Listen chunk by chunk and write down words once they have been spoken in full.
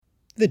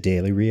The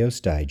Daily Rios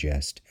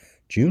Digest,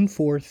 June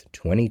 4th,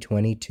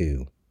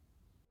 2022.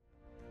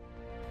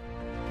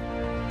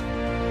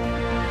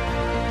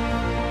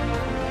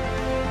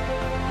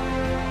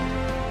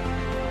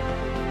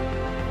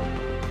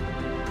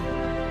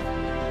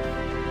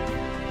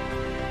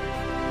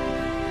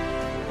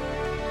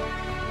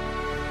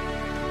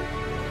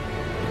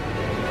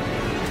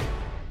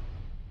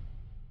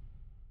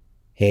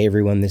 Hey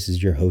everyone, this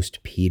is your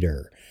host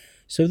Peter.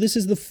 So this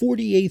is the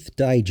 48th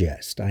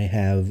digest. I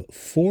have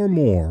 4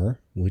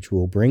 more, which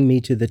will bring me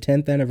to the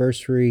 10th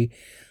anniversary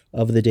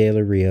of the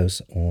Daily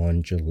Rios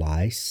on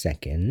July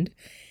 2nd.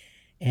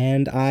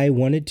 And I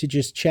wanted to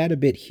just chat a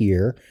bit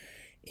here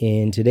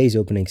in today's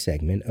opening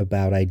segment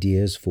about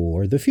ideas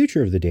for the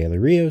future of the Daily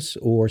Rios,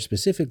 or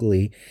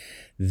specifically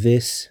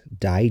this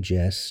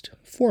digest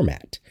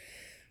format.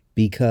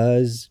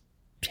 Because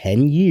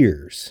 10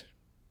 years,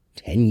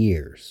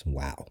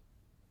 wow.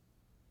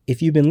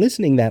 If you've been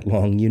listening that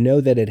long, you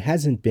know that it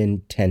hasn't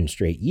been 10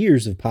 straight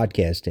years of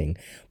podcasting,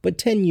 but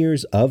 10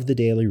 years of the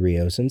Daily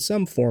Rios in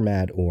some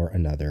format or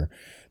another,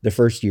 the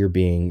first year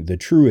being the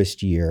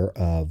truest year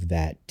of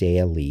that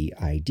daily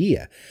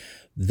idea.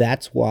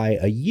 That's why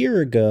a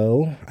year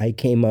ago, I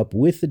came up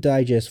with the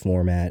digest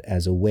format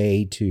as a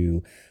way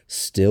to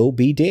still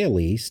be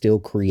daily, still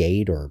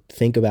create or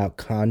think about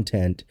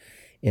content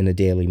in a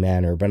daily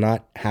manner, but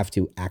not have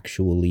to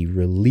actually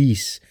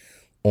release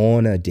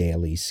on a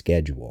daily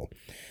schedule.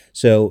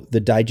 So the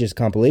digest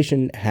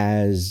compilation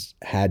has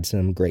had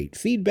some great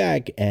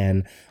feedback,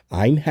 and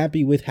I'm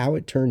happy with how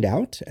it turned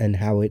out and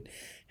how it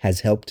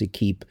has helped to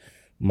keep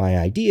my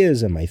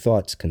ideas and my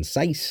thoughts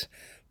concise,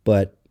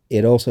 but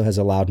it also has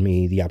allowed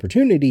me the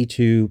opportunity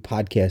to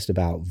podcast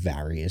about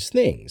various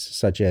things,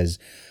 such as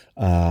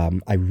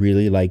I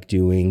really like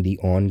doing the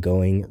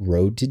ongoing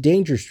Road to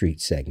Danger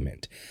Street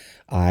segment.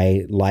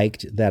 I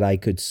liked that I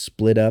could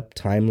split up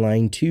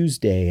Timeline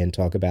Tuesday and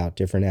talk about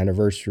different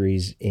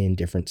anniversaries in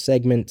different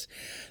segments.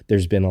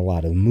 There's been a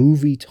lot of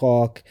movie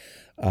talk.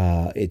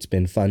 It's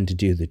been fun to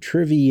do the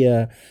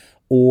trivia,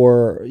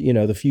 or,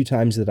 the few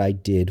times that I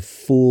did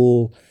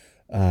full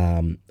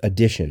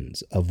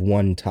editions of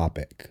one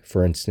topic.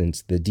 For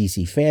instance, the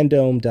DC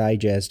Fandom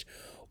Digest,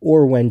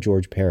 or when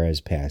George Perez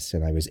passed,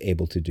 and I was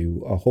able to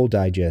do a whole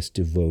digest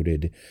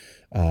devoted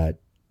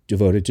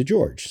to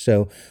George.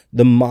 So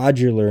the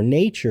modular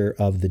nature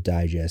of the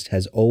digest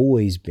has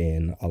always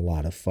been a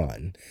lot of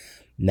fun.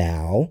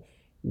 Now,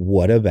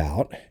 what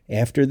about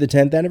after the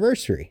 10th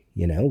anniversary?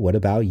 What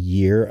about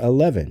year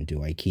 11?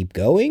 Do I keep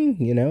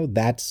going?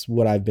 That's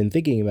what I've been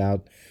thinking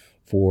about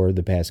for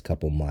the past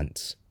couple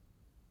months.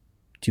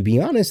 To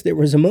be honest, there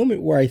was a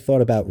moment where I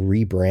thought about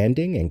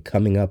rebranding and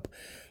coming up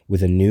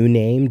with a new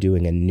name,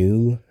 doing a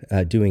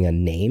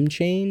name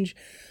change.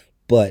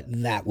 But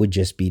that would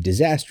just be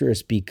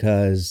disastrous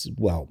because,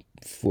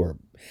 for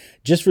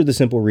the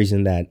simple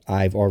reason that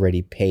I've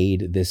already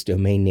paid this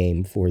domain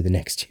name for the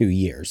next 2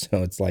 years.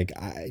 So it's like,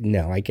 I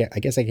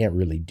guess I can't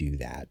really do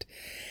that.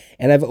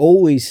 And I've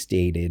always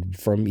stated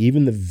from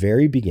even the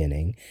very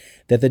beginning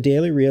that the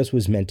Daily Rios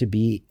was meant to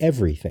be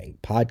everything: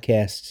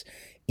 podcasts,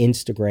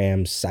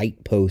 Instagram,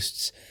 site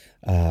posts.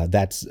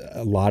 That's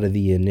a lot of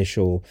the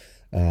initial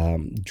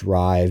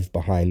drive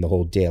behind the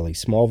whole Daily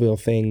Smallville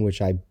thing, which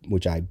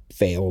I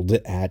failed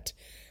at.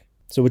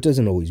 So it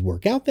doesn't always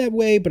work out that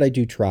way, but I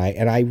do try.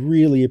 And I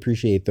really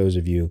appreciate those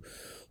of you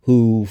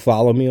who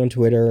follow me on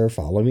Twitter,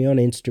 follow me on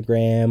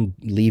Instagram,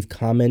 leave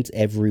comments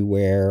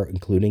everywhere,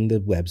 including the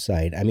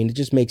website. I mean, it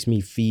just makes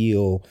me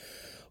feel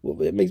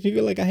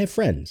like I have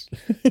friends.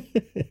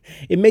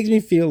 It makes me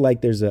feel like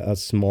there's a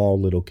small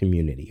little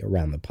community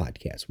around the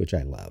podcast, which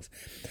I love.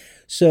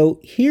 So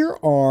here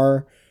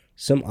are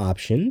some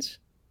options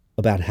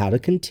about how to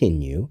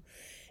continue,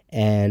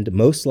 and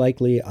most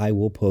likely I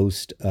will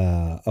post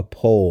a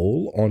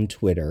poll on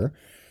Twitter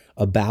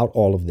about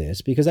all of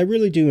this, because I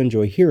really do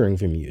enjoy hearing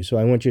from you. So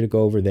I want you to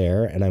go over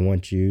there, and I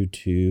want you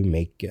to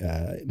make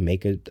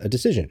a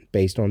decision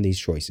based on these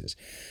choices.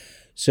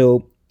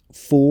 So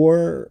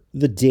for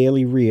the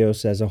Daily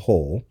Rios as a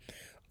whole,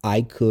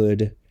 I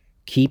could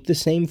keep the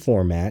same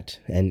format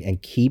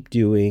and keep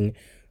doing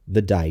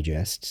the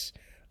digests,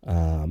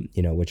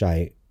 which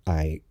I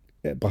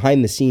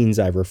behind the scenes,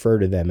 I refer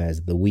to them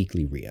as the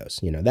weekly Rios.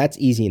 That's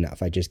easy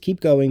enough. I just keep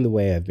going the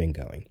way I've been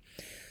going.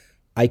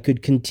 I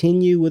could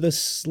continue with a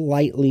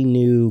slightly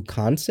new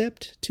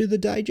concept to the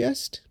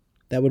digest.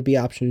 That would be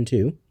option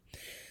 2.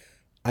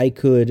 I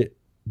could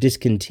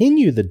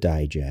discontinue the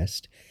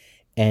digest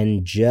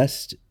and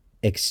just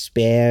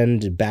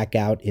expand back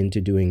out into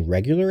doing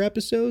regular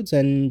episodes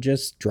and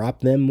just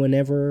drop them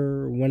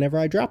whenever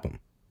I drop them.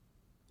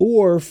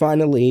 Or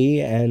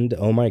finally, and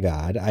oh my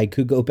God, I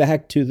could go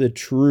back to the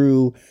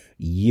true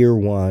year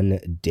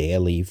 1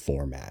 daily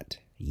format.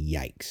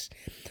 Yikes.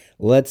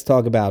 Let's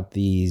talk about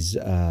these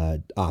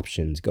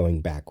options going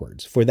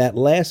backwards. For that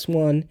last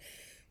one,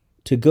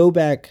 to go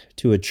back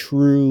to a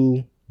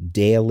true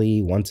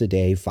daily, once a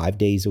day, 5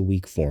 days a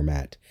week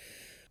format,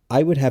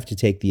 I would have to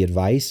take the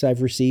advice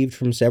I've received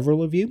from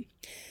several of you,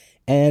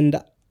 and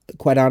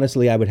quite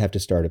honestly, I would have to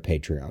start a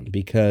Patreon,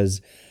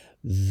 because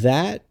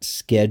That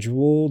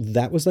schedule,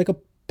 that was like a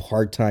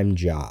part-time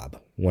job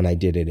when I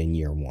did it in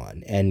year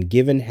one. And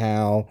given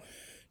how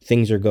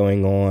things are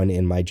going on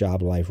in my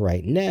job life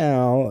right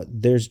now,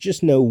 there's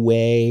just no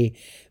way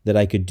that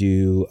I could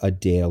do a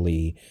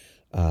daily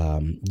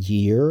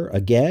year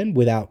again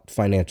without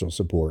financial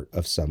support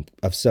of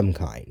some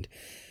kind.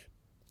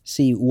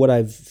 See, what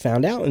I've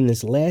found out in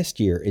this last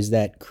year is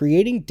that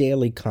creating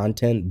daily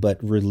content but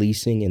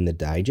releasing in the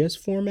digest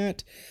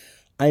format,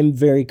 I'm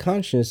very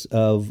conscious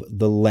of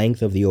the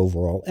length of the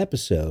overall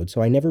episode,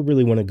 so I never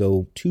really want to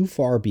go too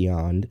far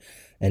beyond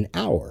an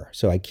hour.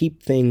 So I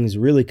keep things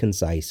really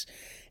concise,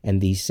 and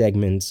these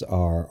segments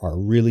are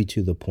really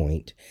to the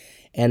point.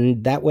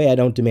 And that way I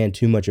don't demand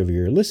too much of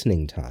your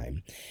listening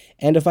time.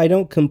 And if I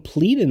don't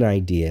complete an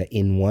idea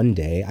in one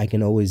day, I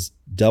can always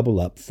double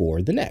up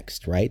for the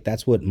next, right?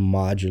 That's what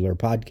modular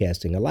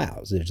podcasting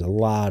allows. There's a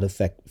lot of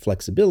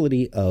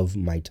flexibility of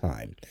my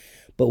time.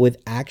 But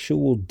with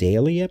actual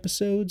daily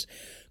episodes,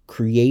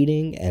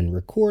 creating and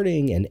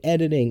recording and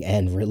editing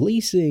and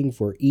releasing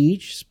for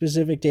each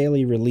specific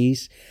daily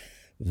release,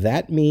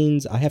 that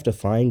means I have to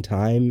find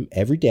time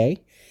every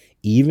day.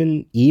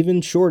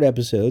 Even short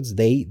episodes,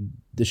 the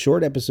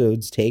short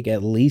episodes take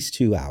at least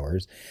 2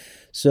 hours.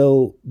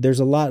 So there's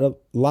a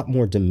lot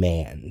more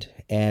demand,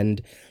 and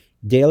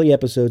daily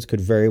episodes could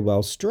very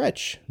well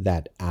stretch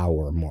that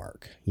hour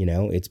mark.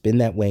 It's been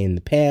that way in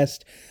the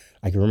past.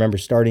 I can remember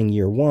starting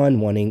year one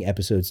wanting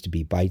episodes to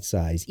be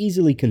bite-sized,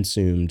 easily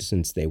consumed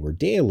since they were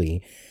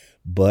daily,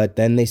 but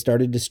then they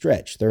started to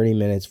stretch 30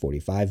 minutes,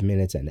 45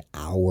 minutes, an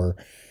hour.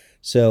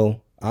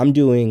 So I'm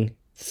doing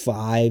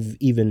 5,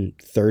 even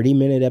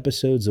 30-minute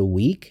episodes a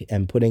week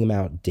and putting them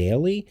out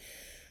daily.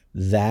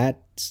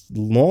 That's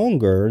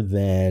longer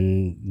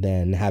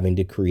than having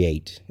to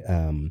create,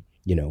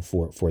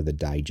 for the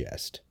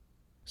digest.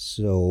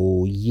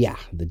 So yeah,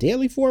 the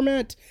daily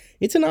format,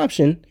 it's an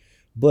option,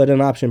 but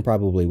an option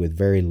probably with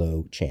very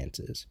low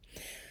chances.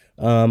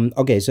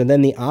 Okay, so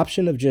then the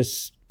option of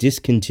just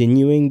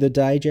discontinuing the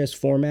digest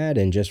format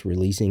and just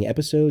releasing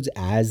episodes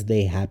as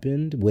they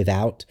happened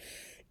without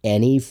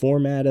any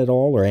format at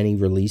all or any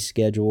release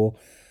schedule,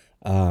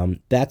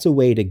 that's a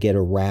way to get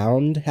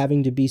around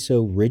having to be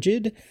so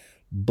rigid.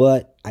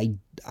 But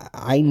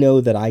I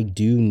know that I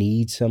do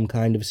need some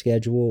kind of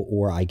schedule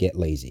or I get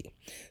lazy.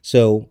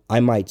 So I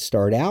might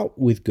start out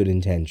with good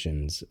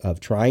intentions of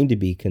trying to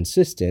be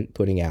consistent,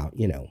 putting out,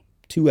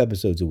 2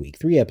 episodes a week,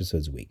 3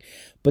 episodes a week.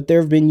 But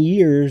there have been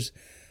years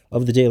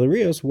of the Daily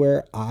Rios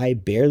where I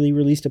barely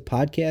released a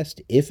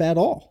podcast, if at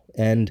all.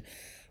 And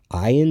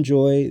I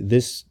enjoy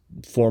this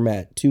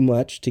format too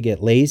much to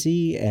get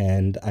lazy,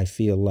 and I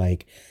feel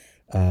like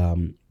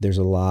there's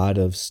a lot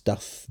of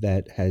stuff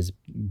that has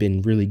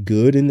been really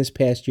good in this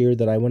past year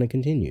that I want to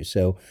continue.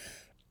 So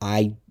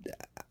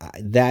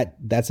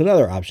that's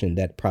another option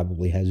that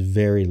probably has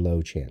very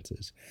low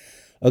chances.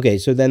 Okay,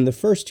 so then the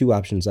first 2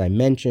 options I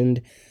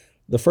mentioned,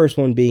 the first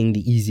one being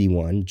the easy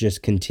one,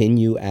 just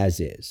continue as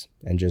is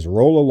and just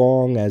roll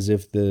along as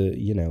if the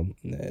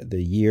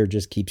year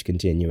just keeps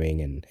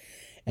continuing,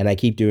 and I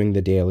keep doing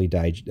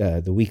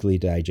the weekly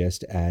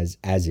digest as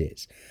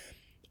is.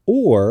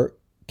 Or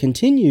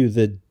continue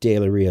the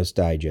Daily Rios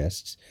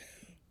digests,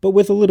 but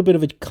with a little bit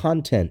of a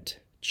content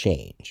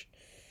change.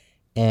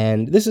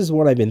 And this is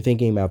what I've been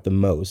thinking about the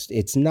most.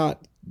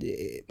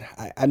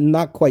 I'm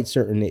not quite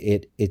certain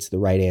it's the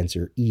right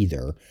answer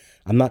either.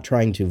 I'm not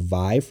trying to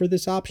vie for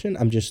this option.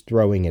 I'm just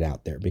throwing it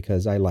out there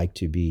because I like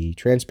to be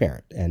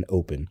transparent and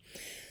open.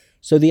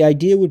 So the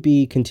idea would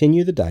be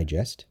continue the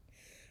digest,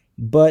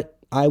 but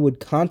I would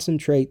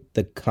concentrate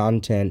the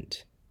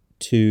content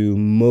to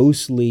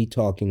mostly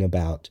talking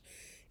about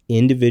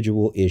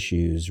individual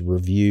issues,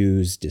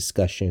 reviews,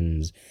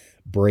 discussions,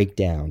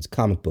 breakdowns,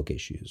 comic book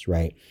issues,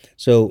 right?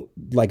 So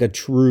like a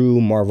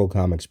true Marvel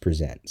Comics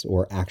Presents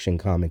or Action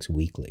Comics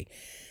Weekly.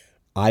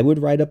 I would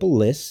write up a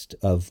list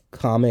of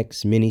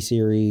comics,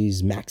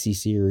 miniseries, maxi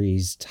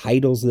series,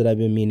 titles that I've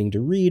been meaning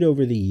to read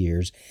over the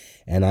years,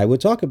 and I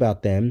would talk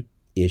about them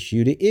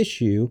issue to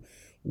issue,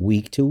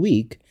 week to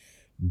week,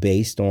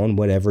 based on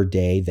whatever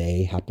day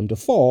they happen to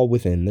fall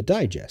within the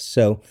digest.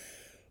 So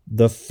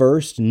the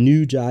first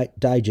new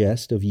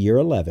digest of year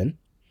 11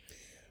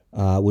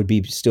 would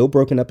be still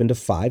broken up into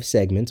 5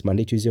 segments: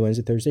 Monday, Tuesday,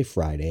 Wednesday, Thursday,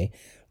 Friday.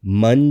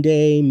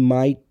 Monday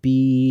might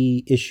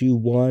be issue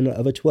 1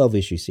 of a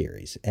 12-issue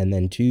series, and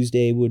then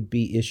Tuesday would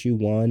be issue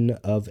 1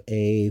 of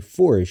a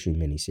 4-issue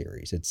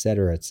miniseries,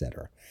 etc.,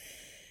 etc.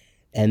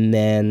 And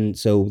then,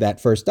 so that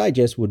first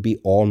digest would be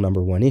all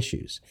number 1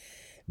 issues.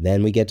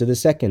 Then we get to the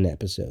second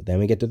episode. Then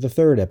we get to the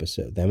third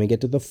episode. Then we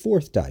get to the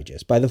 4th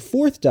digest. By the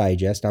 4th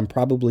digest, I'm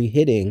probably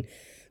hitting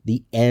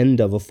the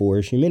end of a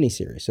 4-issue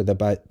miniseries. So that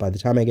by the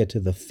time I get to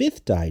the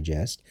 5th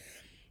digest,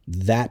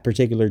 that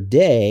particular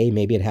day,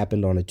 maybe it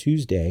happened on a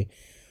Tuesday,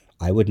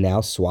 I would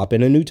now swap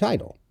in a new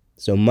title.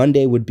 So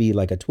Monday would be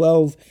like a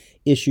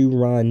 12-issue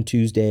run.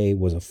 Tuesday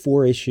was a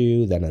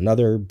 4-issue, then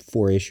another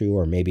 4-issue,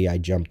 or maybe I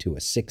jump to a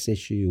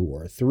 6-issue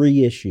or a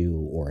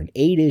 3-issue or an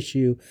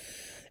 8-issue,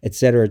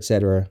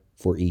 etc.,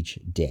 for each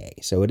day.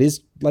 So it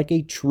is like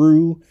a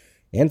true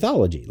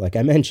anthology, like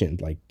I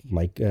mentioned,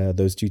 like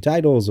those two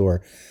titles,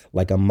 or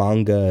like a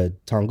manga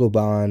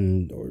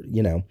tangoban, or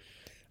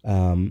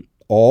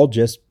all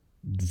just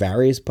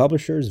various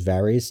publishers,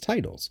 various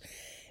titles.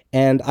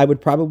 And I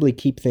would probably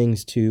keep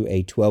things to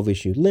a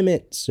 12-issue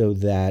limit so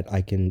that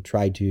I can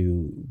try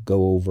to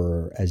go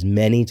over as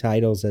many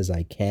titles as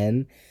I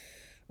can,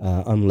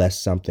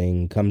 unless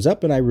something comes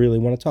up and I really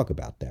want to talk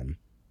about them.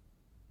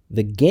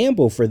 The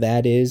gamble for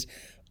that is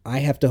I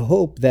have to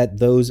hope that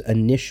those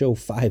initial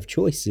 5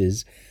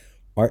 choices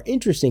are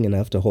interesting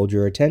enough to hold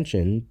your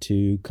attention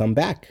to come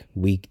back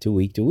week to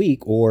week to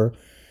week, or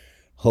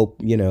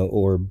hope,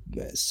 or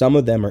some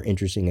of them are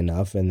interesting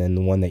enough, and then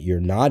the one that you're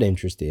not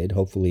interested,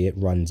 hopefully it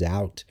runs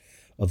out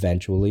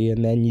eventually,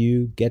 and then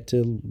you get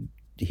to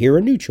hear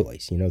a new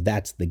choice.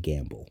 That's the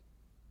gamble.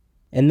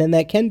 And then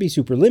that can be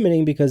super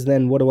limiting, because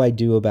then what do I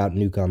do about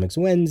New Comics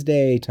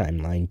Wednesday,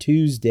 Timeline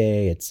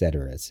Tuesday, et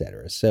cetera, et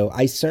cetera. So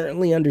I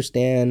certainly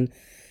understand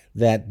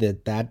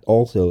that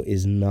also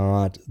is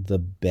not the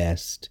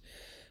best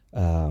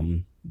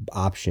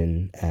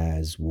option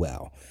as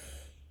well.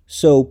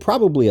 So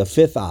probably a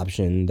 5th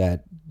option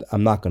that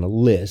I'm not going to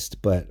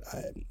list, but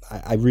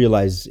I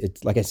realize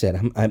it's, like I said,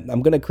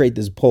 I'm going to create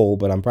this poll,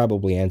 but I'm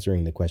probably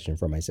answering the question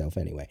for myself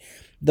anyway.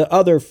 The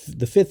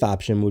 5th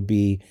option would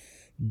be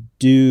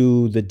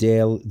do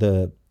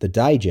the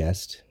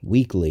digest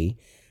weekly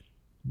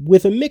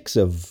with a mix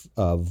of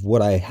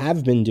what I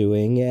have been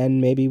doing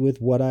and maybe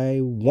with what I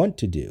want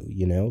to do.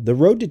 The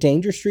Road to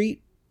Danger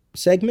Street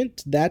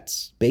segment,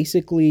 that's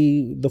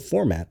basically the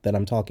format that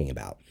I'm talking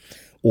about.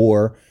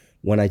 Or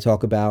when I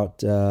talk about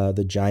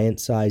the Giant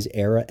Size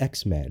Era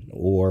X-Men,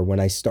 or when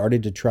I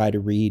started to try to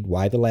read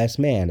Y the Last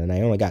Man, and I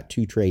only got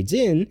 2 trades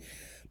in,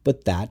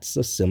 but that's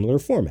a similar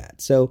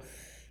format. So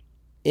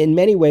in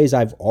many ways,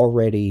 I've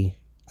already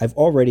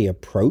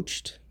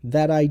approached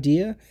that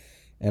idea,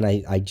 and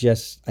I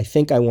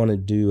think I want to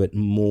do it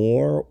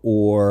more,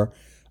 or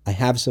I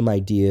have some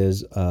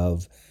ideas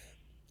of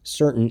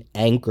certain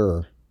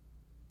anchor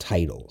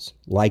titles,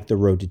 like the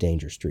Road to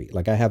Danger Street.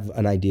 Like I have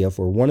an idea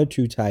for 1 or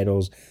 2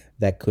 titles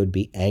that could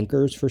be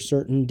anchors for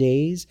certain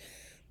days,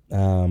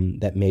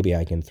 that maybe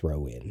I can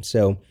throw in.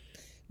 So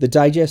the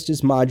digest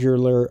is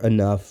modular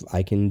enough.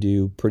 I can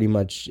do pretty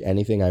much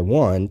anything I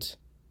want.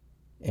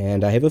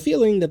 And I have a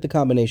feeling that the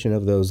combination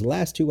of those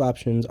last 2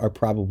 options are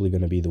probably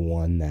going to be the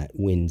one that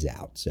wins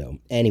out. So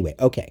anyway,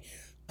 okay,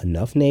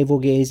 enough navel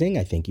gazing.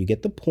 I think you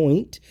get the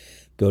point.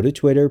 Go to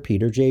Twitter,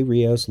 Peter J.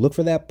 Rios. Look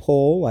for that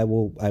poll. I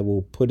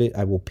will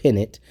pin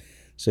it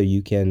so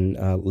you can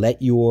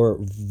let your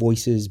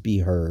voices be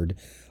heard.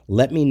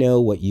 Let me know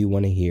what you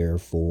want to hear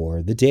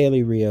for the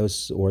Daily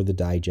Rios or the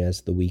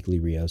Digest, the Weekly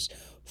Rios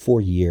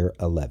for year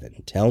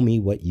 11. Tell me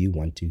what you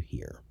want to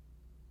hear.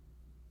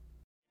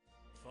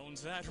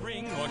 Phones that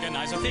ring,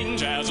 organize a thing,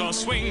 jazz or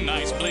swing,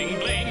 nice bling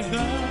bling.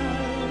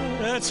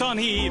 It's on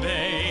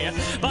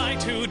eBay. Buy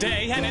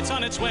today and it's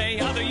on its way.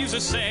 Other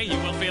users say you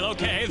will feel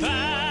okay.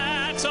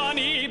 That's on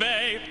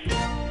eBay.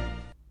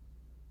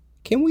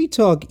 Can we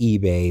talk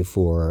eBay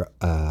for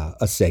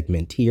a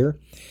segment here?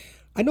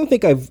 I don't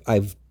think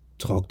I've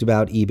talked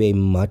about eBay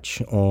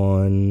much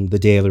on the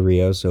Daily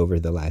Rios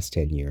over the last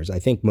 10 years. I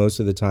think most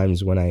of the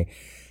times when I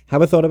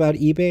have a thought about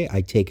eBay,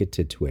 I take it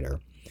to Twitter.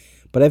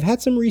 But I've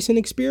had some recent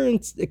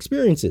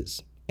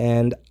experiences,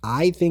 and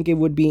I think it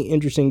would be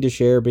interesting to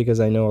share, because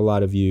I know a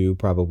lot of you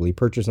probably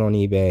purchase on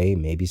eBay.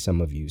 Maybe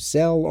some of you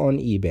sell on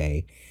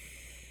eBay.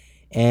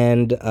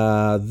 And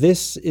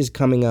this is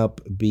coming up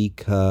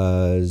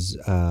because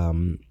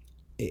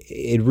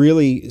it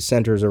really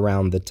centers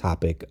around the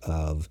topic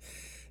of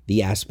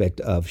the aspect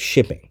of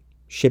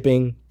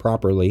shipping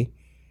properly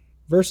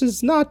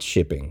versus not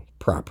shipping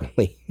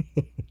properly.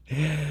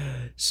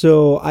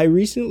 So I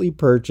recently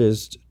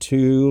purchased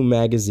 2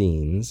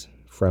 magazines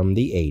from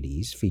the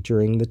 80s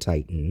featuring the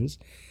Titans,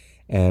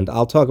 and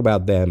I'll talk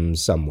about them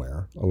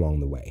somewhere along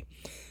the way.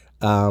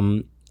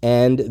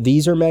 And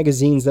these are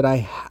magazines that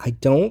I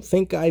don't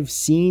think I've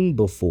seen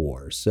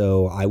before,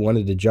 so I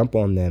wanted to jump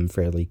on them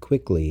fairly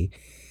quickly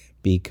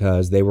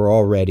because they were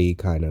already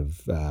kind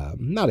of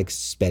not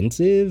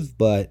expensive,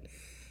 but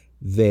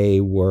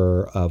they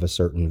were of a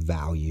certain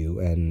value,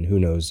 and who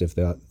knows if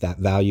that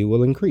value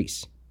will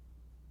increase.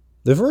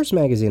 The first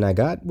magazine I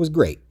got was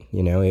great.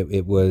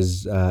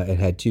 It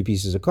had 2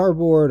 pieces of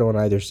cardboard on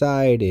either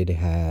side. It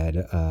had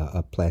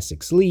a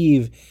plastic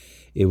sleeve.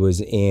 It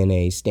was in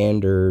a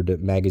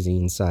standard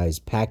magazine size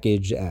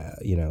package,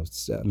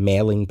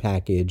 mailing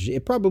package.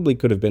 It probably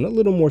could have been a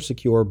little more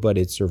secure, but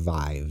it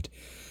survived.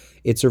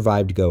 It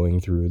survived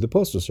going through the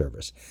Postal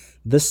Service.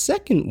 The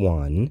second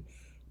one,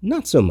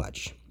 not so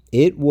much.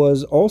 It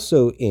was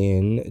also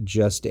in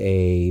just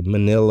a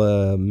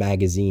manila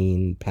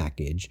magazine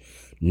package,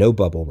 no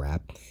bubble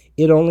wrap.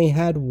 It only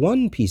had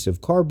 1 piece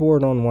of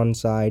cardboard on one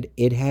side.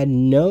 It had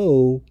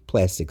no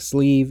plastic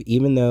sleeve,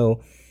 even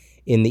though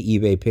in the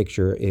eBay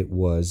picture it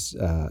was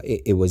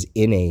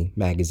in a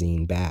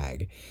magazine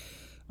bag.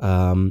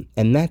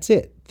 And that's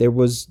it. There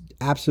was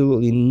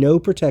absolutely no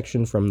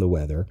protection from the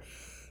weather.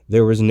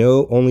 There was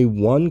no only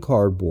one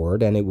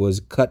cardboard, and it was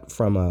cut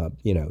from a,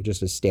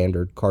 just a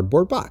standard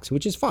cardboard box,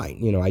 which is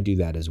fine. I do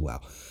that as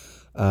well.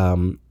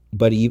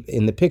 But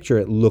in the picture,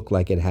 it looked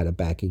like it had a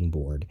backing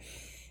board.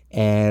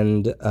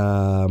 And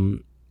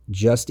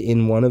just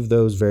in one of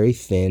those very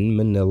thin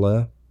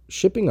manila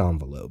shipping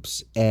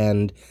envelopes.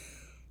 And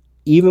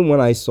even when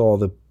I saw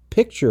the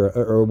picture,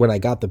 or when I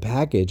got the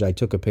package, I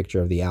took a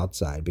picture of the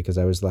outside because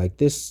I was like,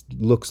 this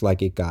looks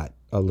like it got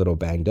a little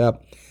banged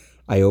up.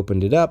 I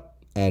opened it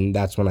up, and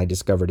that's when I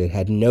discovered it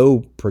had no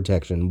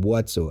protection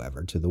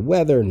whatsoever to the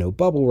weather, no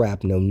bubble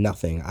wrap, no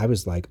nothing. I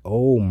was like,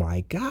 oh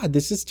my God,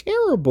 this is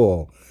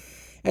terrible.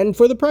 And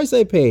for the price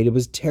I paid, it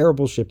was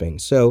terrible shipping.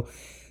 So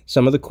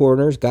some of the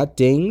corners got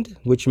dinged,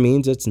 which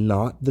means it's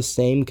not the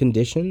same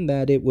condition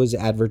that it was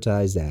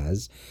advertised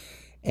as.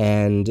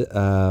 And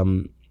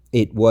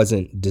it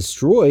wasn't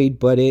destroyed,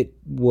 but it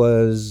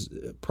was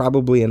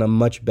probably in a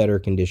much better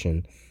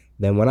condition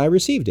than when I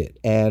received it.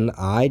 And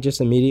I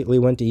just immediately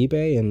went to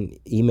eBay and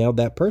emailed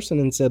that person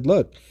and said,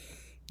 look,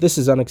 this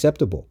is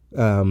unacceptable.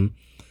 For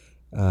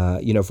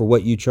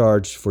what you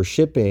charged for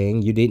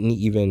shipping, you didn't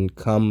even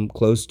come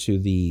close to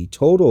the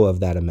total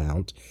of that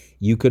amount.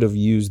 You could have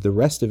used the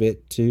rest of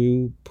it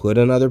to put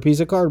another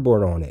piece of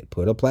cardboard on it,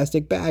 put a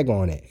plastic bag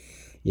on it,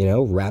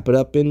 wrap it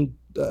up in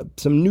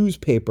some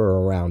newspaper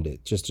around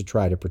it just to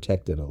try to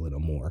protect it a little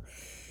more.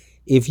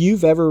 If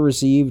you've ever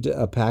received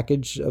a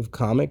package of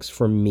comics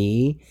from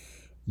me,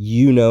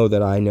 you know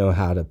that I know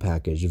how to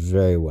package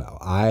very well.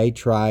 I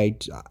try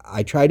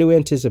to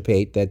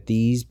anticipate that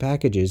these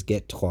packages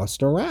get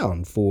tossed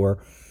around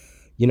for,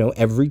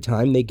 every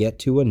time they get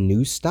to a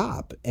new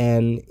stop.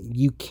 And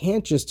you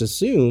can't just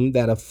assume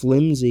that a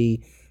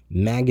flimsy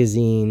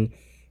magazine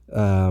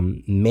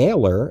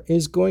mailer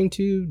is going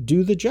to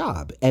do the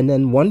job. And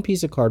then one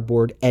piece of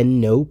cardboard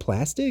and no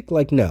plastic?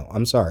 Like, no,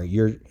 I'm sorry.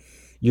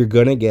 You're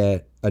going to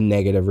get a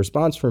negative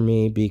response from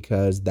me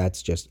because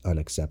that's just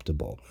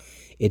unacceptable.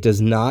 It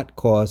does not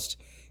cost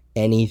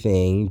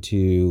anything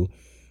to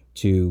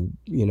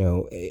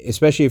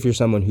especially if you're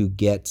someone who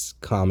gets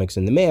comics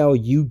in the mail,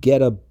 you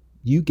get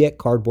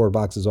cardboard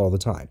boxes all the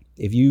time.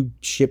 If you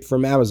ship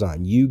from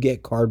Amazon, you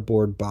get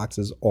cardboard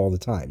boxes all the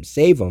time.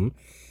 Save them,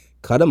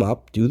 cut them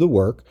up, do the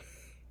work,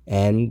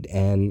 and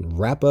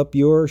wrap up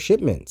your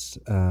shipments.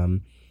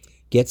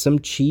 Get some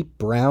cheap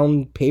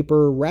brown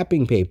paper,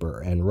 wrapping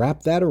paper, and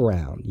wrap that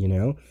around,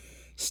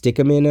 Stick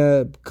them in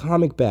a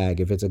comic bag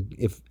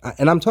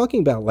and I'm talking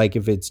about like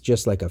if it's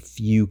just like a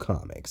few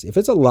comics. If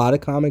it's a lot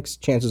of comics,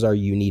 chances are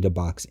you need a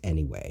box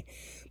anyway.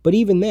 But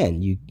even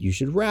then, you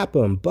should wrap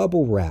them,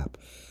 bubble wrap.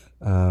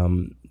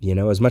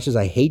 As much as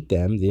I hate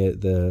them,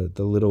 the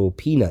little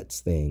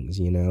peanuts things,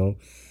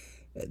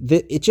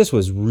 it just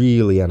was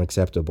really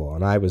unacceptable.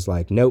 And I was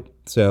like, nope.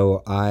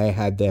 So I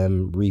had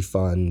them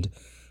refund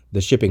the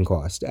shipping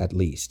cost at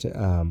least,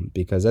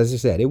 because as I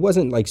said, it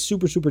wasn't like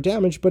super, super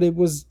damaged, but it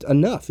was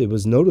enough. It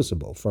was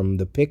noticeable from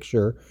the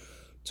picture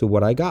to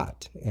what I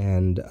got.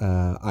 And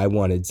I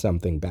wanted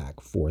something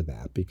back for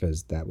that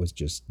because that was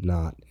just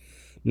not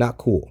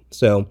cool.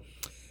 So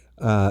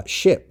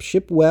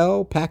ship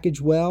well,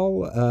 package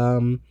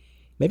well.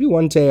 Maybe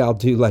one day I'll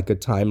do like a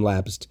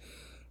time-lapsed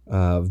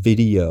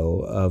video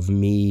of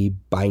me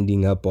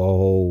binding up a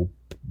whole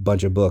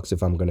bunch of books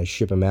if I'm going to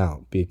ship them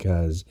out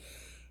because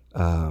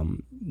I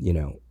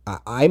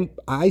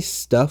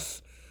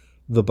stuff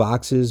the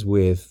boxes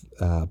with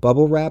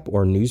bubble wrap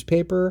or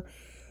newspaper,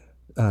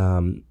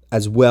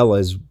 as well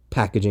as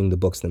packaging the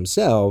books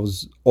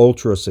themselves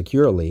ultra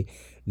securely,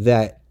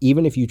 that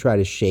even if you try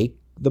to shake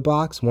the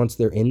box once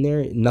they're in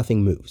there,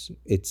 nothing moves.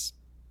 It's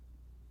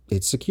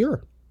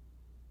secure.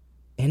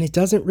 And it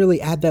doesn't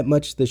really add that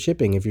much to the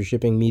shipping. If you're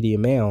shipping media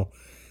mail,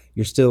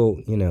 you're still,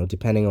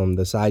 depending on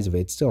the size of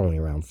it, it's still only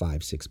around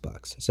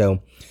 $5-6.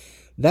 So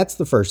that's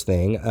the first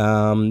thing.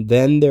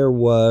 Then there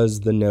was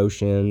the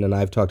notion, and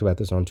I've talked about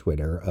this on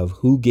Twitter, of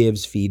who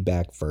gives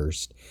feedback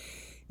first.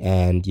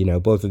 And,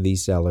 both of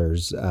these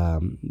sellers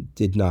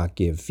did not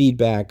give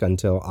feedback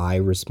until I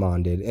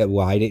responded.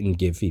 Well, I didn't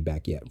give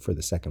feedback yet for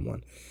the second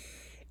one.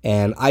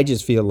 And I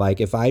just feel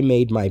like if I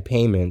made my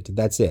payment,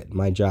 that's it.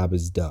 My job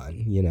is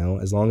done.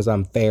 As long as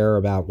I'm fair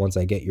about once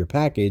I get your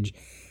package,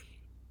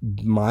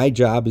 my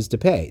job is to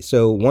pay.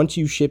 So once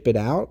you ship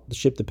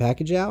the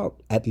package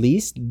out, at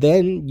least,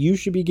 then you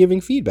should be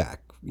giving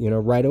feedback,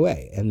 right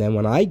away. And then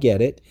when I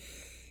get it,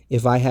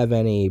 if I have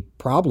any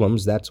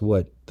problems, that's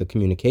what the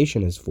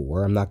communication is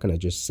for. I'm not going to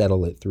just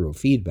settle it through a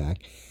feedback.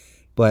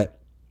 But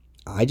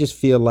I just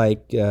feel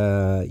like,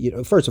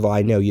 first of all,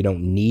 I know you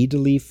don't need to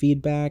leave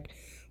feedback,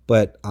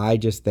 but I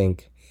just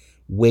think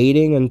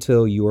waiting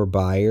until your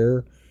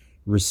buyer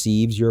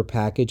receives your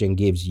package and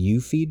gives you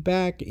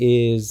feedback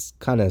is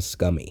kind of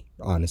scummy,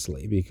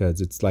 honestly,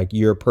 because it's like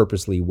you're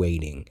purposely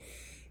waiting.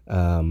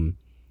 You're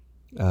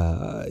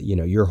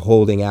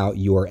holding out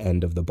your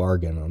end of the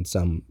bargain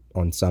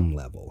on some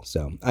level.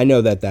 So I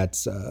know that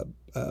that's an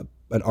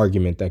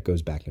argument that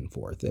goes back and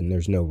forth, and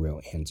there's no real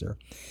answer.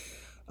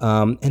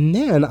 And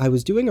then I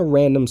was doing a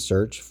random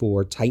search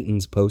for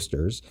Titans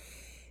posters,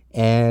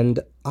 And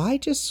I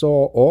just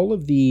saw all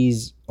of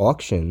these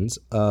auctions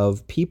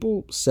of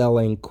people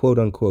selling quote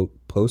unquote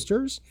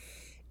posters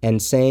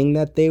and saying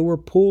that they were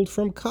pulled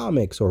from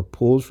comics or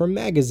pulled from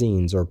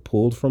magazines or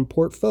pulled from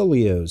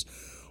portfolios,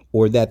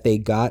 or that they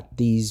got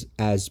these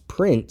as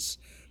prints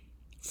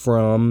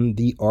from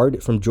the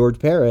art from George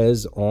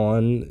Perez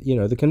on,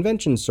 the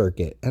convention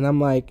circuit. And I'm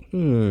like,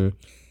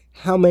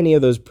 how many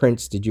of those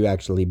prints did you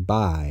actually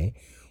buy?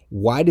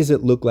 Why does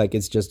it look like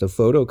it's just a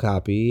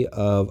photocopy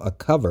of a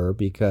cover?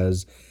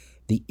 Because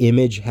the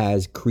image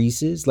has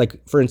creases.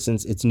 Like, for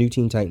instance, it's New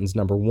Teen Titans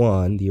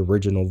 #1, the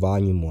original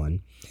volume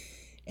 1.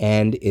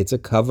 And it's a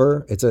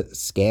cover, it's a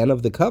scan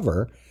of the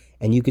cover,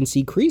 and you can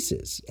see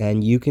creases,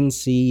 and you can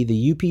see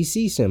the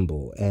UPC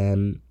symbol.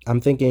 And I'm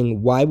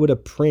thinking, why would a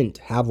print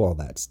have all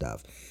that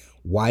stuff?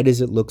 Why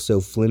does it look so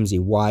flimsy?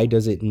 Why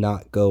does it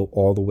not go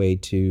all the way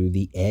to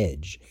the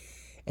edge?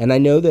 And I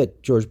know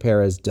that George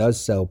Perez does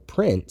sell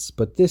prints,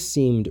 but this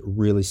seemed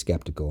really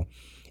skeptical.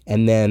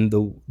 And then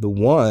the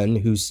one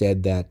who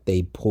said that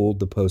they pulled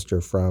the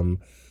poster from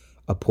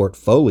a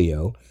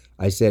portfolio,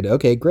 I said,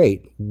 okay,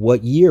 great.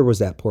 What year was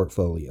that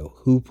portfolio?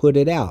 Who put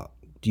it out?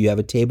 Do you have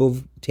a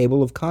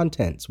table of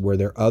contents? Were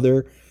there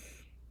other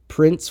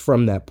prints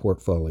from that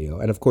portfolio?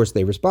 And of course,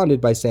 they responded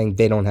by saying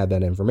they don't have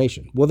that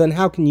information. Well, then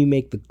how can you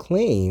make the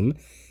claim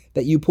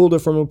that you pulled it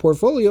from a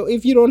portfolio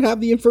if you don't have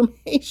the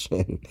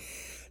information?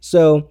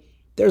 So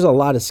there's a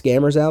lot of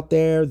scammers out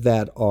there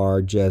that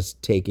are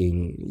just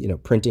taking,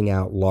 printing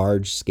out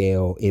large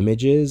scale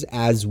images,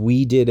 as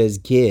we did as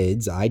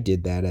kids. I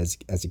did that as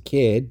a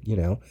kid,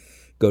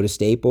 go to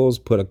Staples,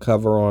 put a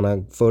cover on a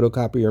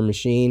photocopier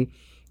machine,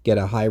 get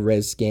a high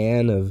res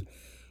scan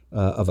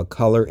of a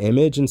color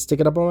image and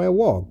stick it up on my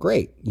wall.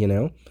 Great,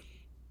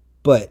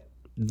 But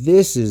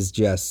this is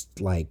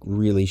just like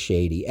really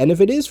shady. And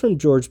if it is from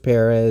George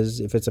Perez,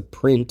 if it's a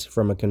print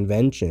from a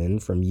convention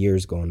from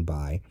years gone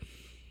by,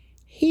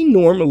 he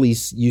normally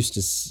used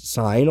to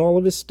sign all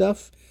of his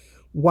stuff.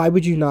 Why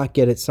would you not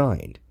get it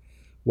signed?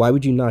 Why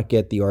would you not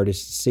get the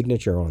artist's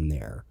signature on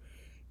there?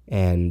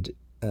 And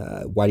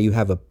why do you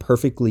have a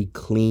perfectly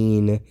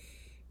clean,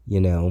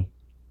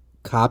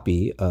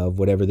 copy of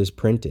whatever this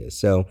print is?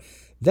 So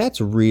that's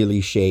really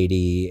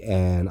shady.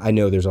 And I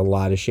know there's a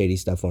lot of shady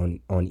stuff on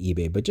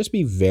eBay, but just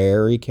be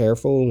very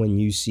careful when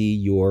you see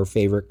your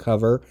favorite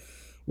cover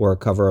or a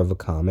cover of a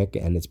comic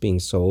and it's being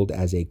sold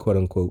as a quote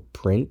unquote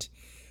print.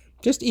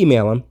 Just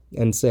email them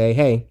and say,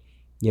 hey,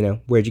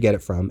 where'd you get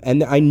it from?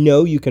 And I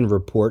know you can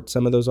report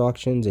some of those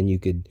auctions, and you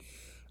could,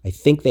 I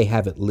think they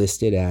have it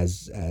listed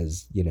as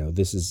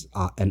this is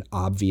an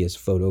obvious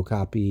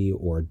photocopy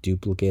or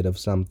duplicate of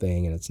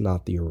something, and it's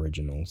not the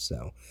original.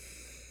 So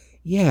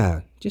yeah,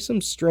 just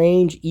some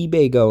strange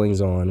eBay goings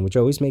on, which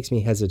always makes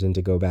me hesitant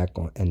to go back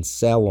on and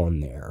sell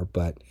on there.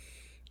 But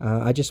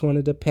I just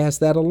wanted to pass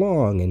that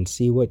along and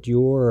see what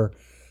your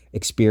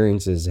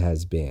experiences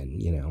has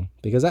been,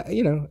 because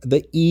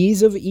the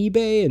ease of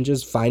eBay and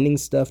just finding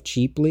stuff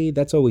cheaply,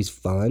 that's always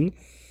fun.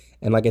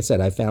 And like I said,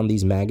 I found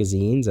these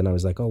magazines and I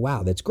was like, oh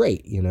wow, that's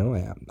great.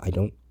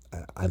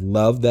 I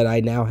love that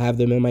I now have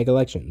them in my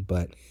collection,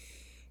 but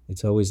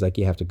it's always like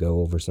you have to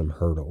go over some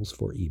hurdles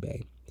for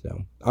eBay.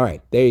 So, all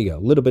right, there you go. A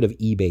little bit of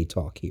eBay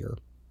talk here.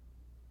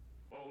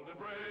 Bold and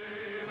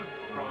brave,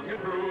 strong and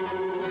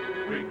true,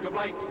 streak of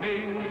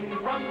lightning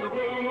from the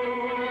blue.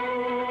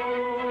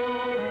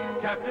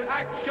 Captain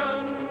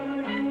Action!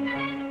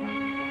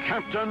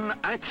 Captain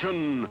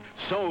Action!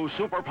 So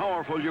super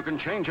powerful you can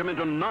change him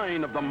into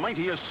 9 of the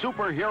mightiest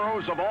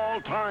superheroes of all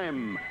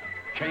time.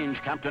 Change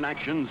Captain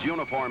Action's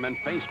uniform and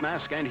face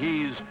mask and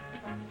he's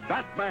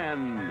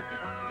Batman,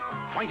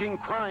 fighting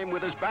crime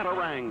with his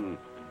batarang.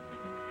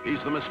 He's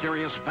the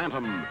mysterious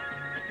Phantom.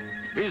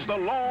 He's the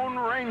Lone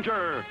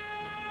Ranger.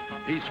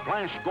 He's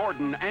Flash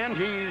Gordon, and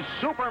he's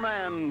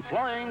Superman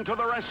flying to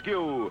the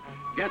rescue.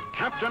 Get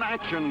Captain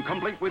Action,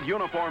 complete with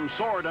uniform,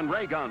 sword, and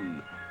ray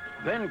gun.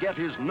 Then get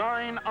his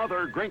 9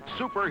 other great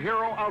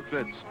superhero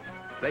outfits.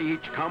 They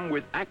each come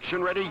with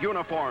action-ready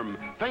uniform,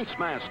 face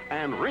mask,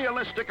 and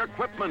realistic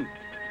equipment.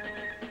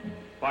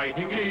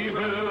 Fighting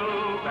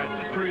evil,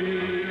 that's his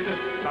creed.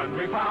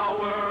 Thundering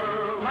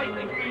power,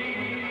 lightning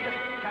speed.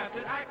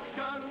 Captain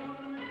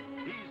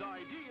Action, He's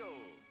ideal.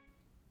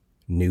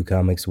 New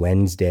Comics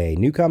Wednesday.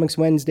 New Comics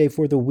Wednesday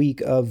for the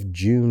week of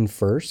June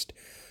 1st,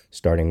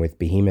 starting with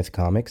Behemoth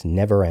Comics'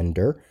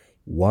 Neverender,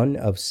 1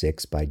 of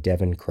 6 by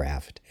Devin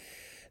Kraft.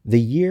 The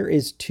year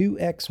is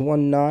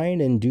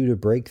 2X19, and due to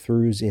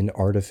breakthroughs in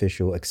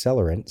artificial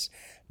accelerants,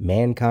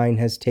 mankind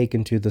has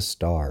taken to the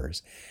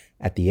stars.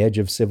 At the edge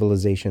of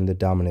civilization, the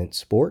dominant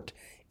sport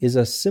is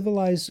a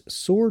civilized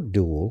sword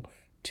duel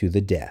to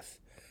the death.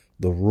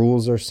 The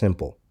rules are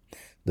simple.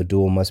 The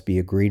duel must be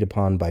agreed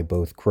upon by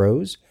both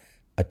crows.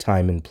 A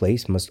time and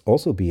place must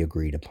also be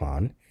agreed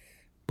upon.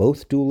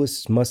 Both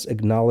duelists must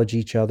acknowledge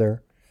each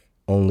other.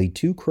 Only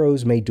 2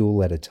 crows may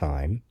duel at a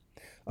time.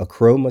 A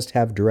crow must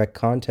have direct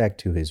contact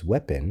to his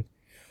weapon.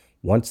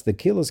 Once the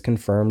kill is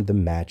confirmed, the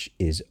match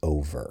is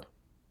over.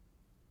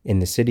 In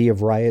the city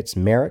of riots,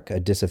 Merrick, a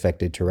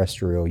disaffected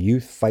terrestrial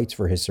youth, fights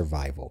for his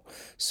survival.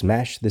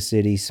 Smash the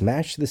city,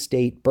 smash the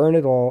state, burn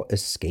it all,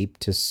 escape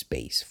to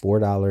space.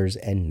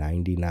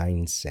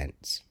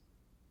 $4.99.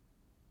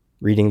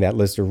 Reading that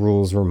list of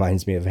rules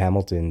reminds me of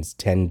Hamilton's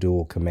 10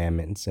 Dual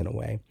Commandments in a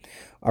way.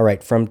 All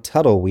right, from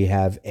Tuttle, we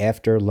have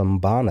After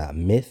Lambana,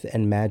 Myth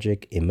and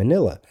Magic in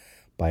Manila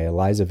by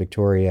Eliza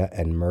Victoria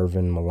and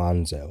Mervyn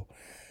Malonzo.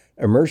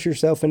 Immerse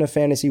yourself in a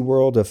fantasy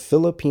world of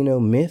Filipino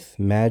myth,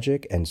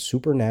 magic, and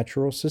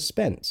supernatural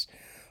suspense.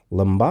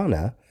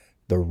 Lambana,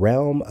 the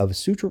realm of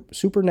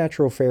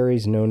supernatural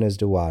fairies known as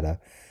Diwata,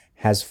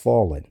 has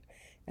fallen,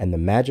 and the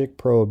Magic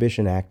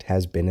Prohibition Act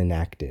has been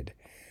enacted.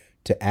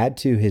 To add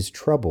to his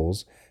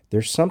troubles,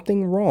 there's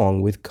something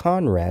wrong with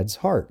Conrad's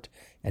heart,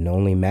 and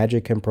only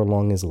magic can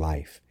prolong his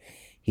life.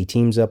 He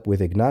teams up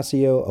with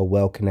Ignacio, a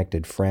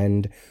well-connected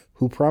friend,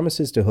 who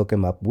promises to hook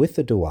him up with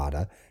the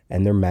Diwata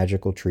and their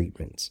magical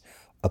treatments,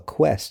 a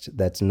quest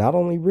that's not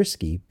only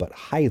risky, but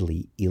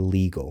highly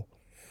illegal.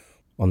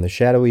 On the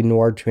shadowy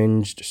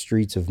noir-tinged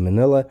streets of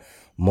Manila,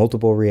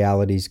 multiple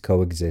realities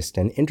coexist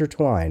and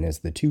intertwine as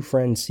the two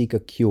friends seek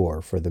a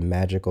cure for the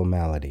magical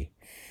malady.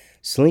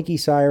 Slinky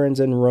sirens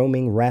and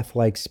roaming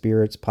wrath-like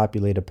spirits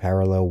populate a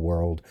parallel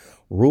world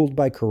ruled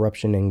by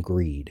corruption and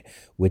greed,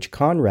 which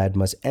Conrad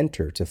must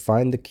enter to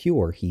find the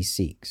cure he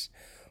seeks.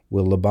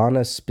 Will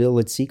Lambana spill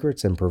its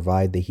secrets and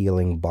provide the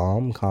healing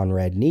balm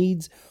Conrad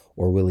needs,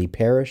 or will he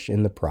perish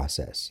in the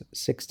process?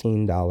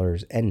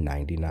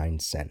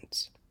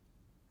 $16.99.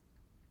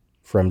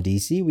 From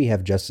DC, we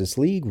have Justice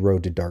League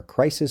Road to Dark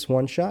Crisis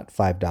one-shot,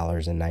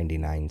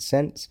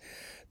 $5.99.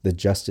 The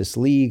Justice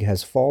League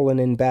has fallen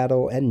in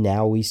battle, and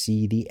now we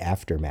see the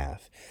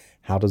aftermath.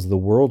 How does the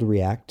world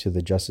react to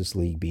the Justice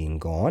League being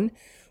gone?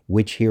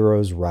 Which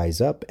heroes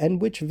rise up,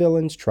 and which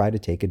villains try to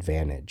take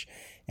advantage?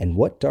 And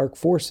what dark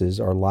forces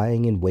are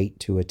lying in wait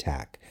to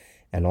attack?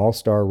 An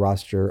all-star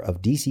roster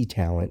of DC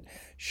talent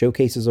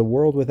showcases a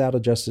world without a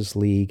Justice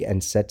League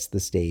and sets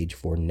the stage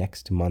for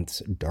next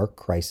month's Dark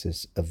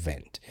Crisis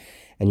event.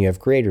 And you have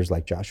creators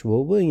like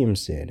Joshua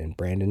Williamson and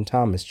Brandon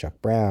Thomas,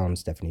 Chuck Brown,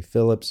 Stephanie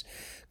Phillips,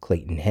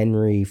 Clayton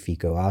Henry,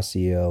 Fico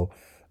Asio,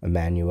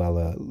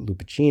 Emanuela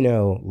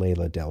Lupacino,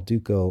 Leila Del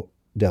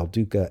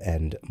Duca,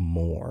 and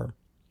more.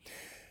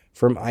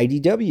 From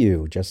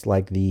IDW, just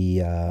like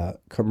the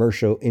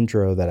commercial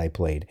intro that I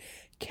played,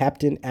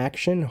 Captain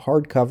Action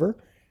hardcover,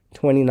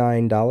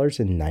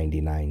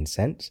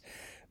 $29.99.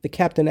 The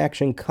Captain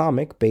Action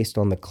comic, based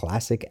on the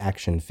classic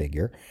action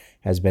figure,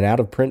 has been out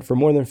of print for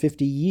more than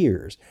 50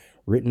 years.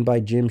 Written by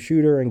Jim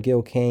Shooter and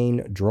Gil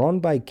Kane, drawn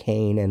by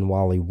Kane and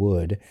Wally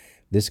Wood,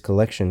 this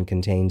collection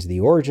contains the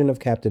origin of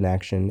Captain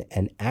Action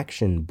and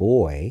Action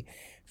Boy,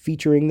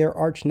 featuring their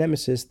arch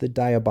nemesis, the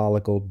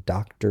diabolical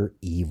Dr.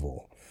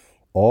 Evil.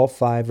 All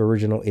 5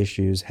 original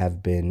issues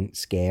have been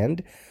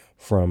scanned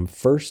from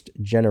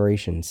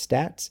first-generation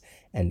stats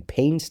and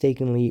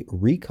painstakingly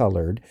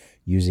recolored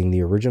using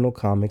the original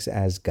comics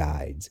as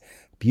guides,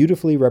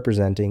 beautifully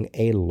representing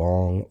a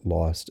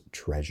long-lost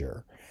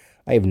treasure.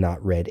 I have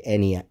not read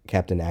any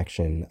Captain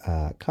Action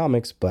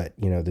comics, but,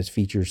 this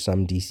features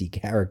some DC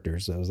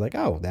characters, so I was like,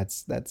 oh,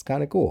 that's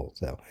kind of cool.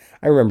 So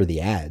I remember the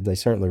ads. I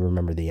certainly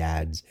remember the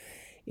ads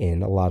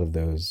in a lot of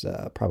those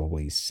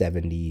probably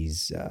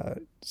 70s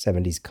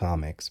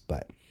comics,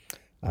 but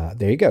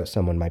there you go.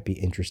 Someone might be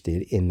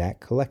interested in that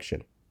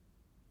collection.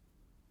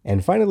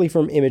 And finally,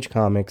 from Image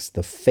Comics,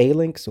 the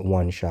Phalanx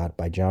one-shot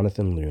by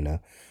Jonathan Luna,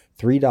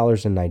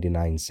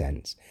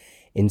 $3.99.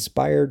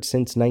 Inspired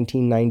since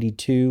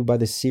 1992 by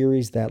the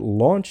series that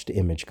launched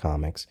Image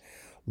Comics,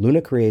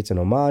 Luna creates an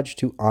homage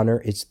to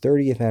honor its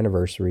 30th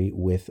anniversary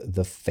with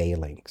the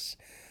Phalanx.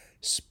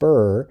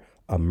 Spur,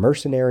 a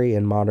mercenary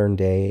in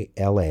modern-day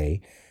LA,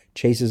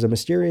 chases a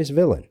mysterious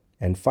villain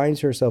and finds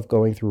herself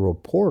going through a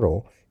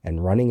portal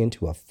and running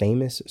into a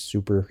famous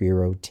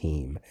superhero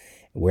team,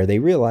 where they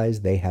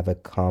realize they have a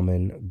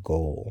common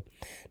goal.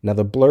 Now,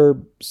 the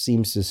blurb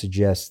seems to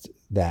suggest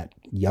that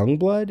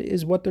Youngblood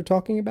is what they're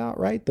talking about,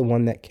 right? The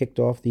one that kicked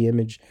off the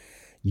Image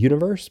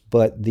universe,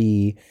 but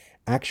the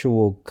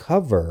actual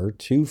cover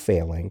to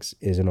Phalanx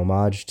is an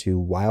homage to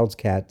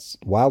Wildcats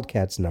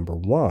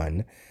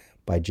 #1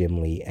 by Jim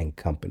Lee and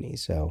Company.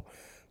 So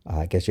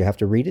I guess you have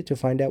to read it to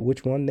find out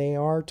which one they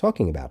are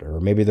talking about, or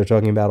maybe they're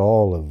talking about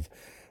all of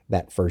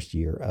that first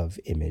year of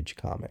Image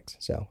Comics.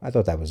 So I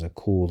thought that was a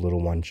cool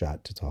little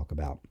one-shot to talk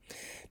about.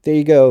 There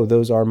you go.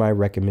 Those are my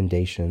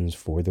recommendations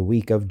for the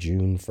week of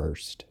June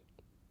 1st.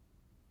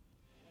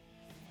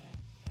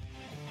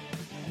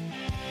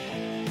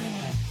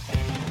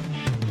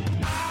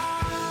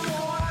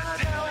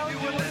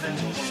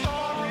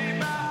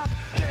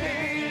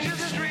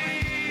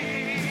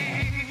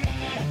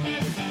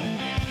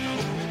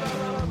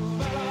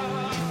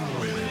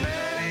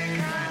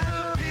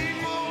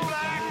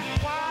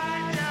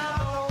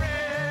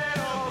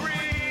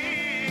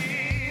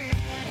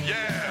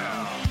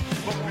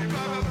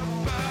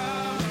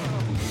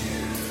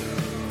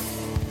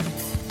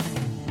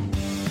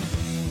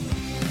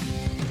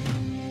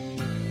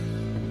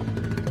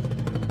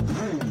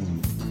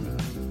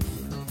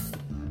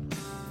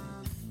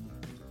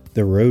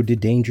 The Road to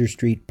Danger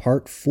Street,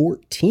 Part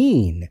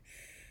 14.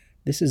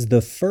 This is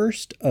the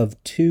first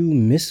of two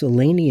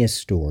miscellaneous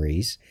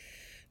stories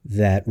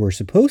that were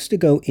supposed to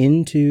go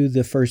into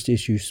the first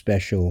issue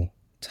special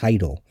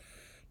title,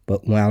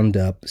 but wound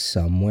up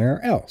somewhere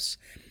else.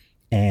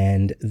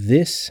 And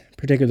this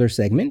particular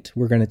segment,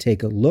 we're going to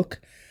take a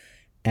look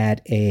at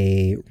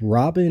a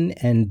Robin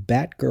and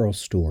Batgirl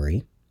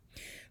story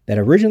that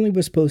originally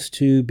was supposed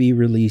to be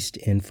released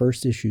in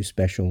first issue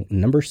special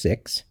number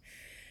 6,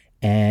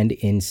 and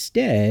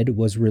instead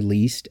was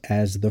released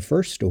as the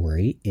first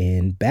story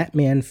in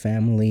Batman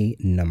Family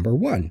number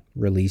 1,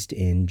 released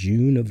in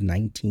June of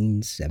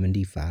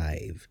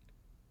 1975.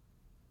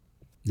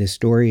 This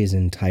story is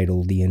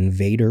entitled The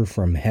Invader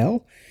from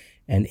Hell,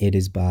 and it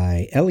is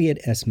by Elliot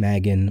S.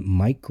 Maggin,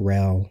 Mike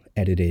Grell,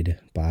 edited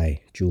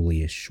by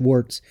Julius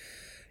Schwartz,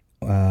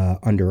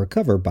 under a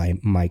cover by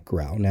Mike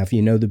Grell. Now, if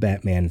you know the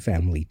Batman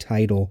Family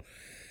title,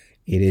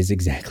 it is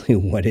exactly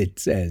what it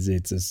says.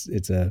 It's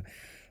a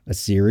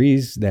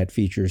series that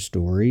features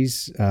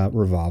stories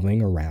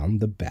revolving around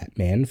the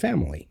Batman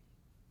family.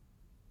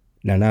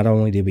 Now, not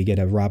only did we get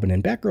a Robin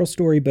and Batgirl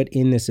story, but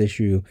in this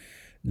issue,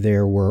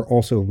 there were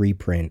also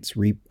reprints,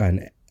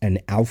 an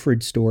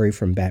Alfred story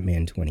from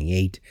Batman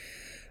 28,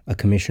 a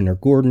Commissioner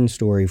Gordon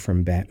story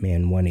from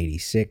Batman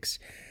 186,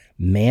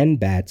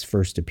 Man-Bat's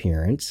first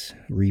appearance,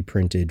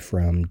 reprinted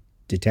from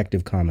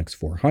Detective Comics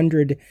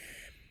 400,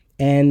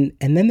 and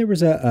then there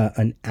was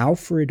an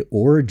Alfred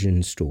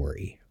origin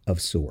story of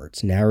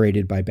sorts,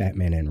 narrated by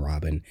Batman and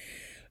Robin,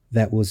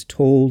 that was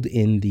told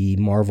in the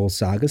Marvel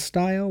Saga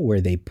style,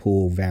 where they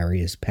pull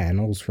various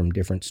panels from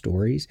different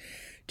stories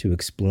to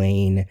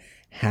explain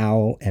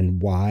how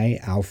and why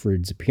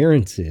Alfred's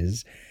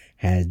appearances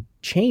had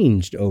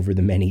changed over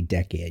the many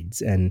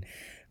decades. And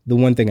the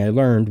one thing I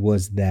learned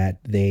was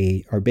that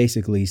they are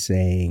basically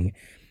saying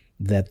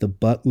that the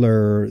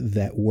butler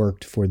that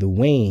worked for the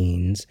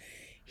Waynes,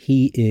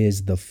 he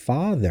is the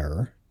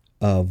father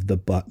of the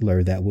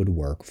butler that would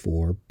work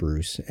for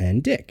Bruce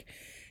and Dick.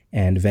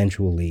 And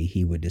eventually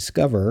he would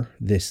discover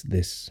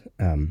this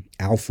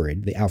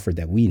Alfred, the Alfred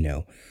that we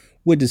know,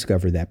 would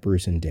discover that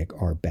Bruce and Dick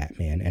are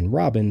Batman and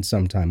Robin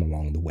sometime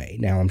along the way.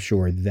 Now, I'm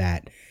sure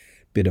that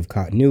bit of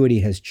continuity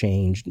has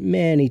changed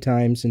many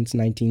times since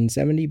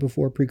 1970,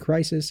 before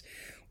pre-crisis,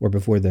 or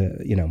before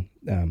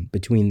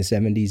between the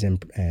 70s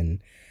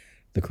and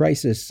the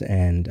crisis,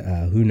 and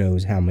who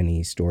knows how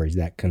many stories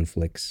that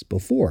conflicts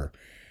before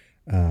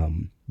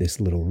this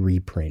little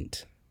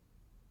reprint.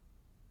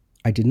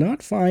 I did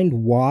not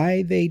find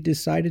why they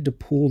decided to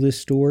pull this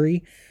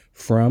story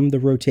from the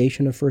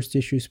rotation of first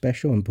issue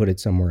special and put it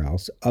somewhere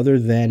else, other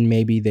than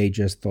maybe they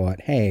just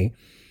thought, hey,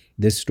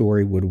 this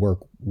story would work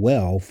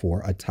well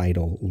for a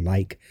title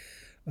like,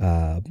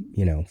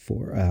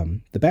 for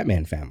the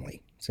Batman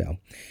family. So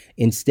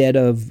instead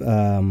of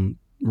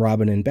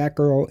Robin and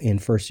Batgirl in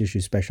first issue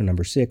special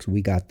number 6,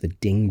 we got the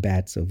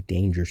Dingbats of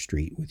Danger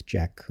Street with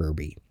Jack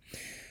Kirby.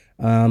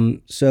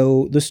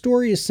 So the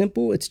story is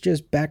simple. It's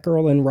just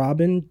Batgirl and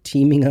Robin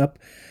teaming up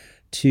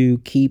to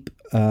keep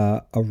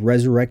a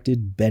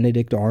resurrected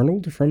Benedict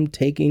Arnold from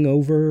taking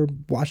over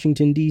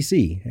Washington,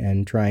 D.C.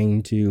 and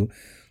trying to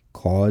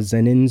cause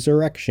an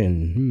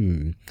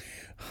insurrection.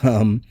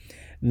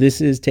 This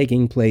is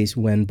taking place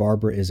when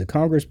Barbara is a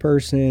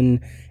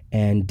congressperson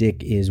and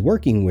Dick is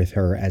working with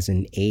her as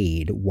an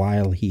aide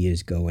while he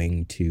is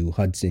going to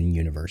Hudson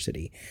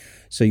University.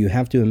 So you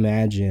have to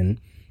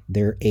imagine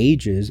their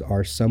ages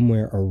are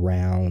somewhere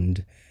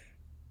around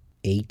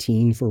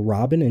 18 for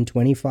Robin and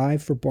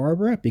 25 for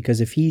Barbara, because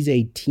if he's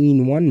a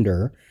teen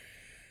wonder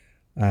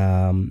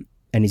and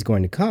he's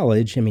going to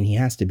college, I mean, he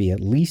has to be at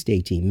least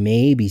 18,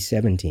 maybe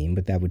 17,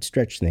 but that would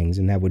stretch things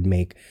and that would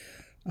make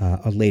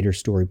a later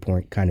story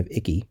point kind of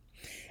icky.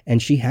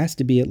 And she has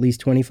to be at least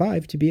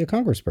 25 to be a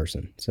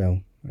congressperson. So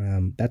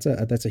that's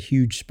a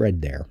huge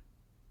spread there.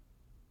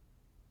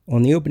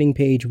 On the opening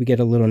page, we get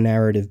a little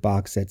narrative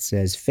box that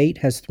says, Fate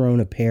has thrown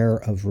a pair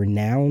of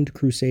renowned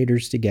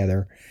crusaders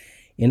together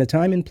in a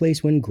time and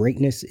place when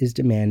greatness is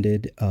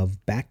demanded of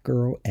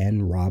Batgirl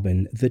and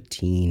Robin, the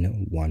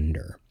teen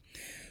wonder.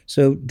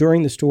 So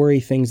during the story,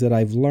 things that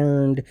I've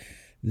learned,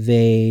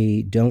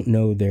 they don't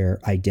know their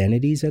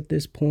identities at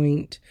this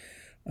point.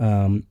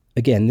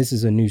 Again, this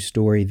is a new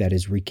story that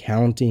is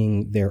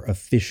recounting their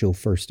official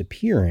first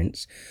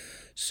appearance.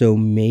 So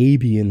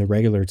maybe in the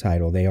regular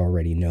title, they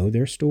already know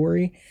their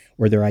story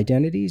or their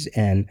identities.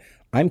 And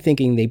I'm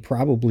thinking they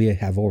probably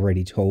have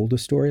already told a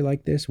story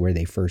like this where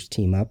they first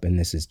team up. And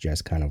this is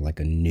just kind of like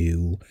a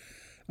new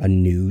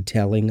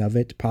telling of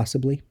it,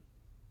 possibly.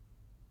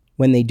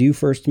 When they do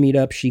first meet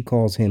up, she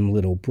calls him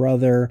little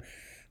brother.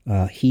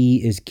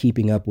 He is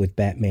keeping up with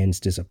Batman's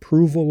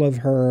disapproval of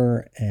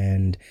her.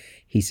 And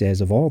he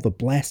says, of all the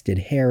blasted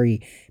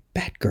hairy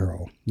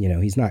Batgirl,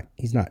 he's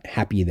not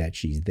happy that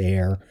she's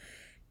there.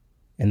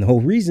 And the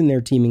whole reason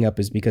they're teaming up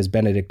is because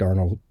Benedict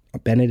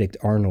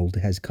Arnold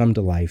has come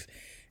to life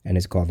and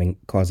is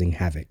causing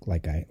havoc,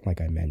 like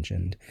I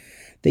mentioned.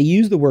 They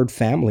use the word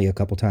family a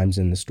couple times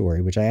in the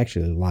story, which I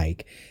actually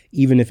like,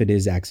 even if it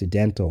is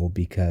accidental,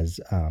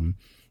 because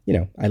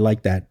I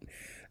like that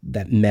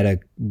meta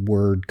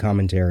word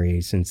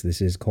commentary, since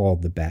this is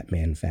called the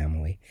Batman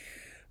family.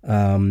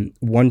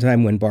 One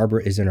time when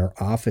Barbara is in her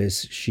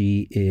office,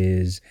 she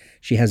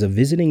has a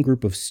visiting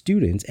group of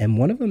students, and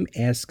one of them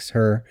asks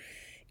her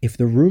if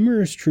the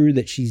rumor is true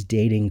that she's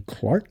dating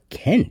Clark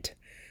Kent.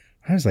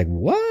 I was like,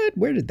 what?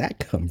 Where did that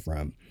come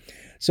from?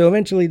 So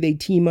eventually they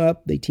team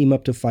up. They team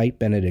up to fight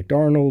Benedict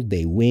Arnold.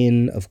 They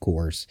win, of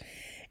course.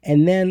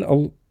 And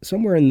then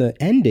somewhere in the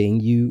ending,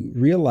 you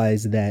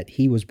realize that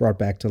he was brought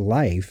back to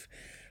life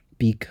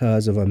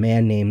because of a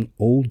man named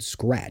Old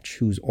Scratch,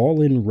 who's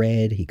all in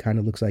red. He kind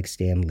of looks like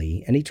Stan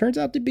Lee. And he turns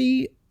out to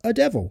be a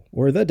devil,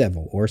 or the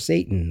devil, or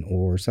Satan,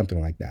 or something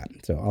like that.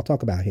 So I'll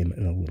talk about him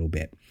in a little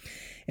bit.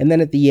 And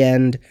then at the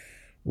end,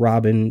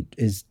 Robin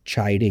is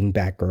chiding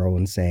Batgirl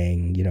and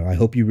saying, I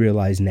hope you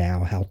realize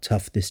now how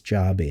tough this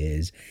job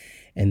is,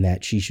 and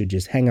that she should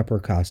just hang up her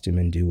costume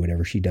and do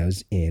whatever she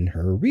does in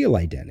her real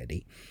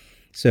identity.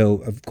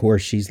 So, of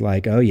course, she's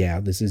like, oh, yeah,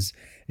 this is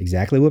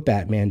exactly what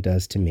Batman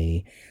does to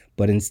me.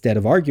 But instead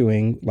of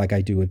arguing like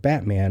I do with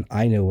Batman,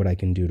 I know what I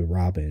can do to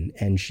Robin.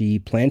 And she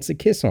plants a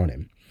kiss on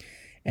him.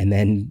 And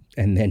then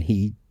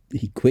he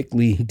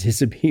quickly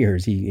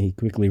disappears. He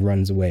quickly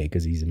runs away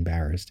because he's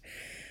embarrassed.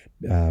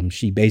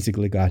 She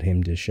basically got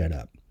him to shut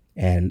up.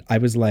 And I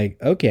was like,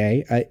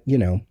 okay,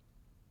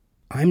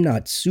 I'm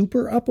not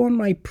super up on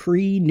my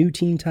pre-New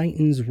Teen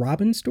Titans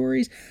Robin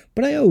stories,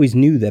 but I always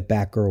knew that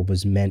Batgirl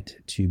was meant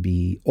to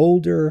be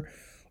older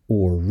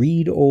or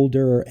read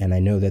older, and I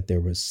know that there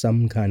was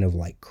some kind of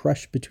like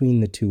crush between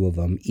the two of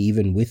them,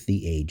 even with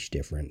the age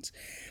difference.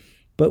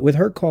 But with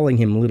her calling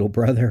him little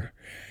brother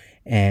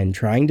and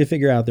trying to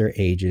figure out their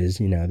ages,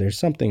 there's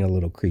something a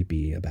little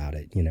creepy about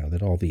it,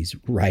 that all these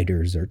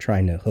writers are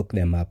trying to hook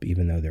them up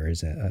even though there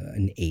is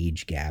an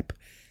age gap.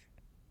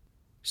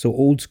 So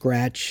Old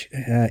Scratch,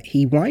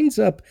 he winds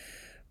up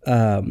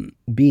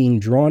being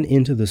drawn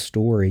into the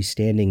story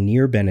standing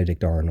near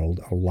Benedict Arnold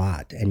a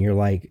lot. And you're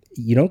like,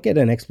 you don't get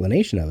an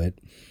explanation of it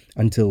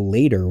until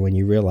later when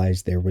you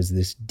realize there was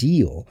this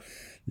deal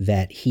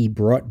that he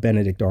brought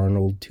Benedict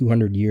Arnold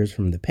 200 years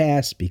from the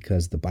past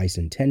because the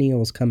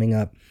bicentennial is coming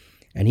up.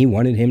 And he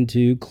wanted him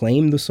to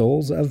claim the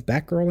souls of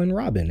Batgirl and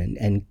Robin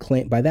and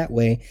claim, by that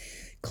way,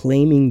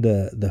 claiming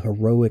the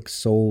heroic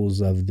souls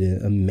of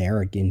the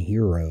American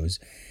heroes,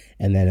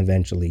 and then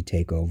eventually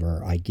take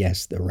over, I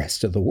guess, the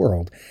rest of the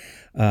world,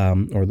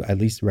 or at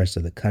least the rest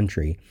of the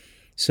country.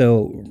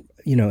 So,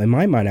 in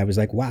my mind, I was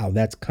like, wow,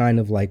 that's kind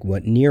of like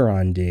what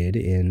Neron did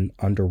in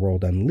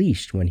Underworld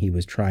Unleashed when he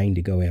was trying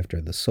to go after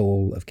the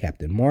soul of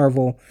Captain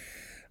Marvel.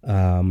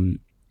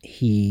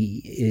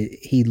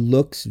 He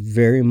looks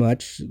very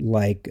much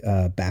like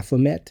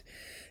Baphomet.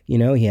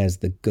 He has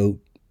the goat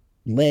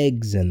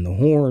legs and the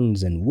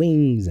horns and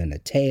wings and a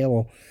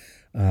tail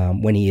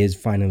when he is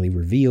finally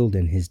revealed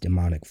in his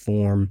demonic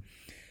form.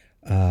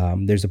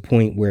 There's a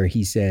point where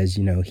he says,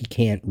 he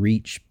can't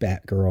reach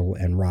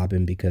Batgirl and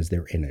Robin because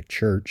they're in a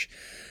church.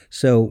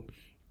 So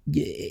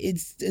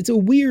it's a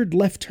weird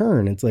left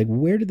turn. It's like,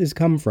 where did this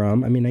come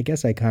from? I mean, I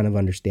guess I kind of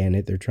understand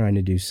it. They're trying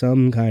to do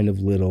some kind of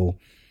little,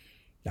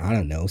 I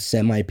don't know,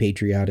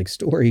 semi-patriotic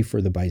story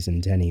for the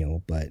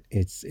bicentennial, but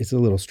it's a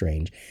little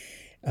strange.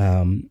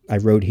 I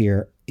wrote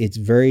here, it's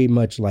very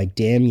much like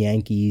Damn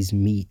Yankees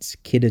meets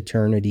Kid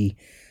Eternity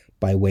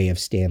by way of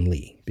Stan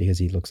Lee, because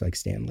he looks like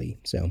Stan Lee.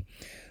 So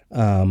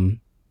in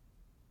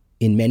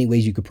many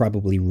ways, you could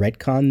probably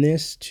retcon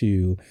this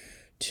to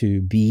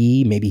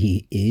be, maybe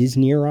he is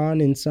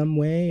Neron in some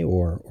way,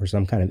 or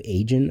some kind of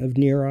agent of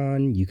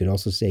Neron. You could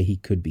also say he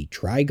could be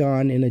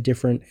Trigon in a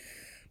different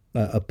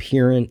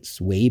appearance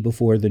way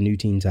before the New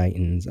Teen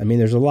Titans. I mean,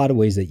 there's a lot of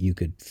ways that you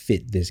could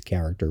fit this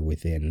character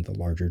within the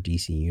larger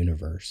DC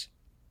universe.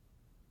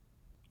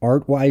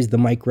 Art-wise, the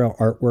Mike Grell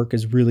artwork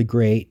is really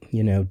great.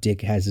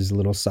 Dick has his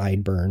little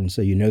sideburns,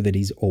 so you know that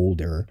he's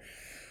older.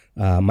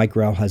 Mike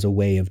Grell has a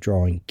way of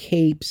drawing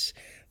capes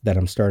that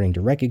I'm starting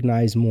to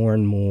recognize more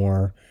and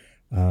more.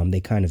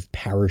 They kind of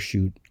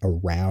parachute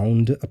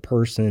around a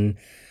person.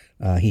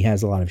 He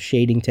has a lot of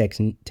shading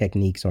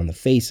techniques on the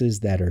faces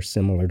that are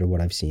similar to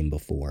what I've seen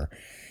before.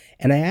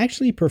 And I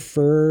actually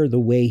prefer the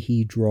way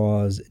he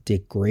draws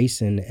Dick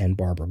Grayson and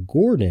Barbara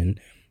Gordon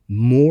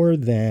more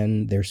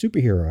than their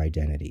superhero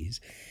identities.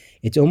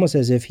 It's almost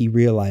as if he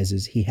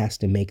realizes he has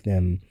to make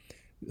them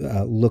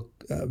look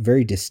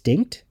very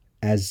distinct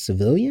as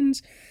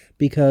civilians,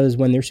 because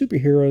when they're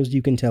superheroes,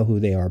 you can tell who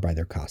they are by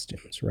their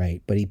costumes,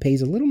 right? But he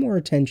pays a little more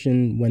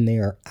attention when they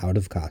are out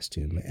of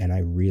costume, and I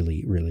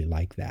really, really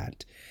like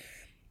that.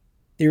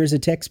 There is a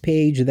text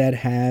page that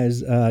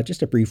has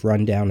just a brief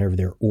rundown of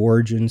their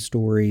origin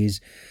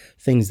stories,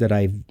 things that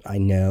I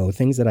know,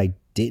 things that I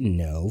didn't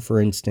know.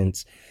 For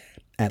instance,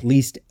 at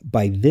least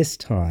by this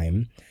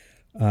time,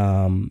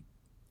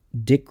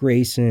 Dick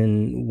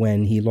Grayson,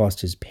 when he lost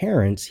his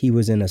parents,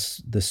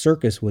 the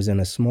circus was in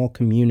a small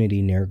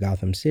community near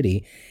Gotham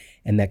City,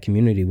 and that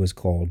community was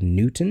called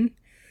Newton,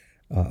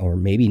 or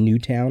maybe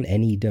Newtown,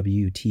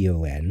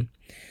 Newton.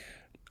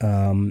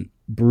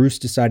 Bruce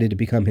decided to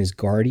become his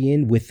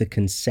guardian with the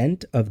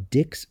consent of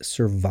Dick's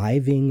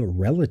surviving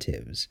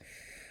relatives.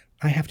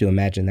 I have to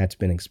imagine that's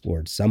been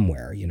explored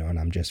somewhere, and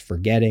I'm just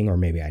forgetting, or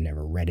maybe I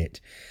never read it.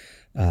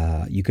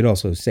 You could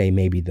also say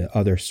maybe the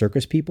other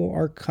circus people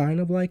are kind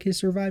of like his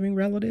surviving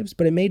relatives,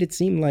 but it made it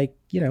seem like,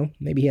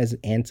 maybe he has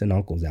aunts and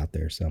uncles out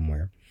there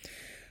somewhere.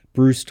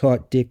 Bruce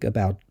taught Dick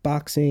about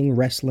boxing,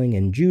 wrestling,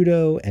 and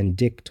judo, and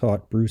Dick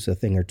taught Bruce a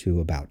thing or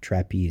two about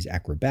trapeze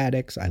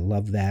acrobatics. I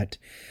love that.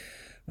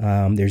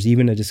 There's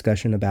even a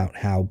discussion about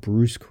how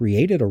Bruce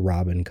created a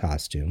Robin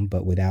costume,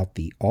 but without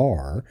the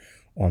R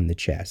on the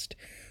chest.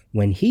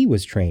 When he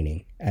was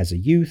training as a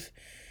youth,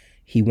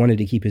 he wanted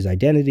to keep his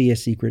identity a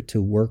secret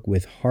to work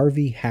with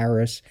Harvey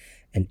Harris,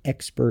 an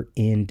expert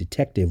in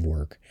detective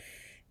work.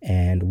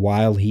 And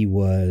while he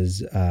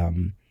was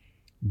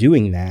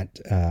doing that,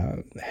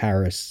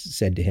 Harris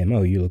said to him,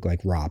 "Oh, you look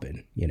like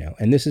Robin,"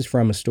 And this is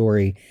from a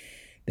story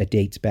that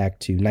dates back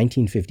to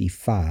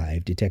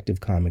 1955,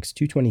 Detective Comics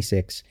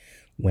 226,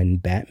 when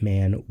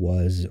Batman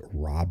was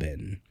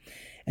Robin.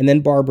 And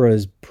then Barbara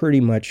is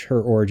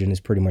her origin is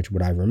pretty much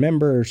what I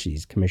remember.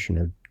 She's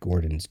Commissioner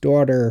Gordon's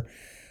daughter.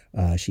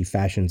 She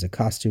fashions a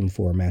costume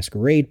for a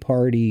masquerade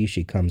party.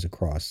 She comes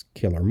across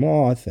Killer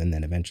Moth and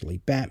then eventually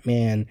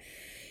Batman.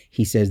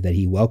 He says that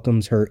he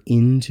welcomes her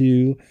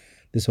into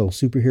this whole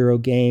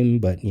superhero game,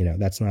 but,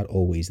 that's not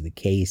always the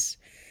case.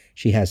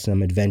 She has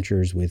some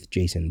adventures with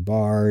Jason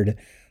Bard.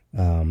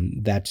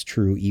 That's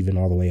true even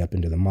all the way up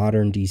into the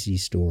modern DC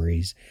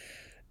stories.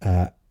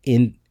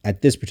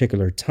 At this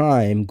particular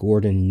time,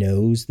 Gordon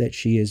knows that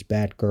she is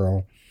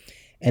Batgirl,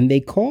 and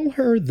they call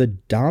her the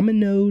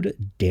Dominoed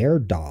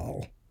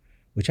Daredoll,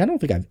 which I don't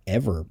think I've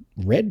ever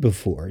read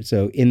before.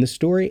 So in the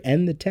story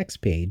and the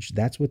text page,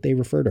 that's what they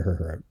refer to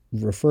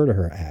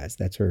her as.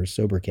 That's her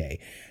sobriquet,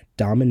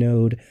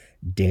 Dominoed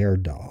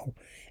Daredoll.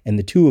 And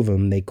the two of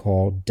them they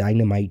call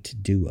Dynamite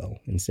Duo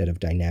instead of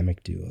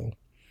Dynamic Duo.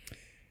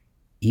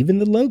 Even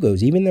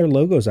their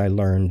logos, I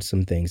learned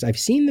some things. I've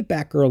seen the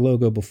Batgirl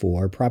logo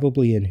before,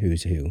 probably in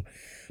Who's Who.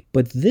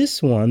 But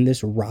this one,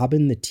 this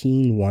Robin the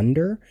Teen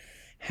Wonder,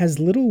 has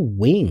little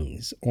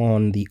wings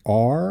on the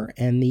R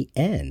and the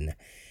N.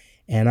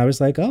 And I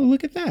was like, oh,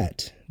 look at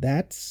that.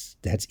 That's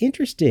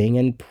interesting,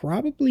 and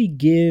probably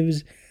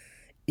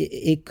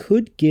it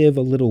could give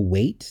a little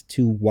weight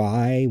to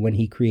why when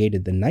he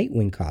created the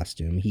Nightwing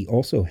costume, he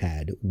also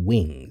had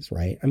wings,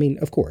 right? I mean,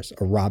 of course,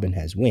 a Robin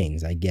has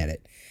wings. I get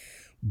it.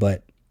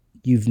 But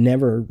I've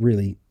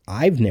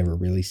never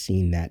really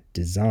seen that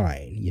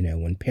design.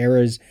 When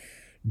Perez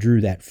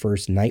drew that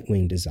first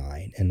Nightwing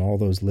design and all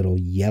those little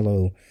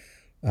yellow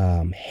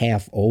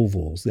half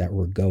ovals that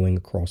were going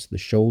across the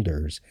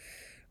shoulders,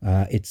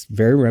 it's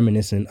very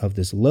reminiscent of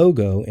this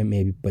logo,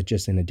 but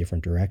just in a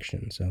different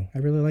direction. So I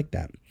really like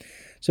that.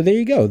 So there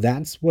you go.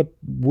 That's what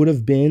would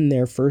have been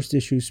their first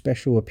issue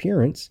special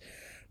appearance.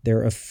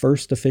 Their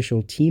first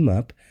official team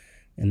up.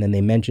 And then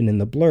they mentioned in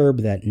the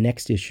blurb that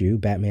next issue,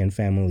 Batman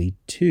Family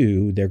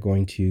 2, they're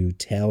going to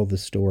tell the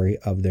story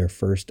of their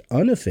first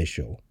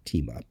unofficial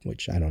team-up,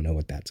 which I don't know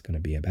what that's going to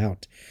be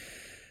about.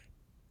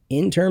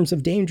 In terms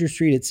of Danger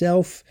Street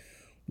itself,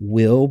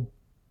 will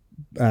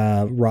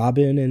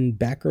Robin and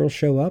Batgirl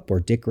show up, or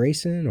Dick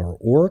Grayson, or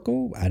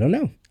Oracle? I don't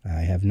know.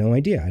 I have no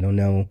idea. I don't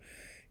know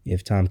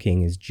if Tom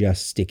King is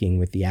just sticking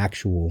with the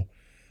actual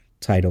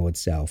title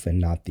itself and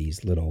not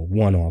these little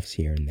one-offs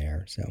here and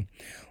there. So,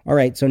 all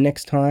right, so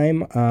next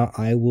time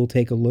I will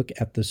take a look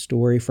at the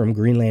story from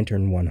Green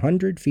Lantern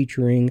 100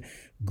 featuring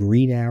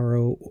Green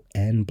Arrow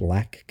and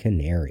Black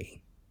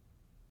Canary.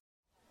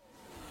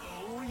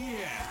 Oh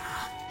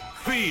yeah,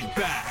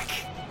 feedback.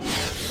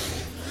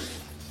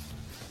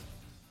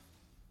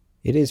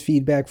 It is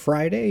Feedback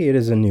Friday. It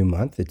is a new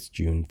month. It's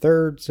June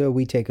 3rd, so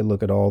we take a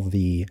look at all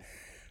the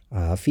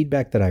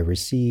feedback that I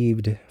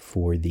received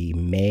for the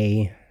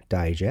May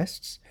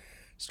digests,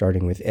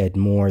 starting with Ed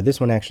Moore. This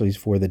one actually is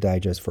for the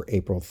digest for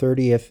April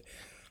 30th,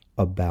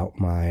 about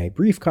my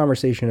brief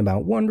conversation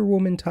about Wonder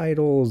Woman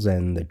titles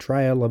and the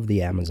trial of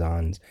the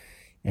Amazons.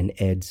 And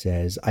Ed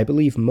says, I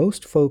believe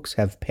most folks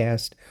have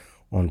passed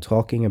on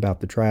talking about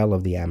the trial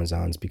of the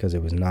Amazons because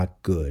it was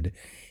not good.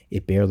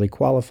 It barely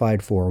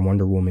qualified for a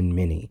Wonder Woman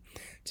mini.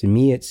 To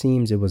me, it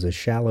seems it was a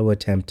shallow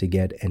attempt to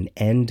get an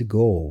end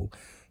goal.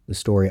 The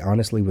story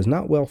honestly was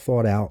not well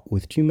thought out,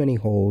 with too many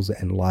holes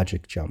and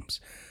logic jumps.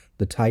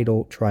 The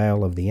title,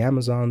 Trial of the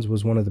Amazons,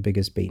 was one of the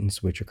biggest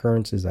bait-and-switch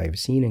occurrences I have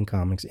seen in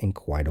comics in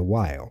quite a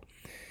while.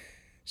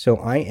 So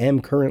I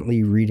am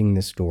currently reading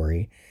this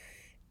story,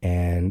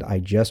 and I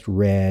just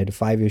read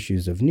 5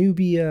 issues of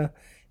Nubia,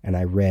 and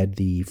I read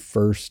the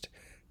first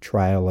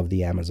Trial of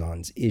the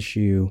Amazons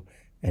issue,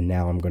 and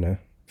now I'm going to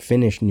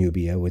finish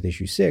Nubia with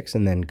issue 6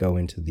 and then go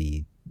into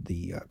the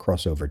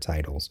crossover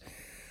titles.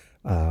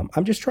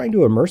 I'm just trying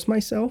to immerse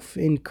myself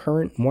in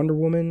current Wonder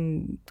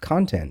Woman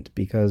content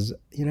because,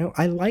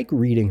 I like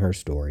reading her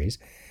stories,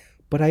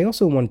 but I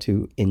also want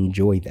to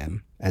enjoy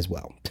them as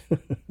well.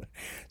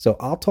 So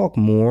I'll talk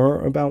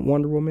more about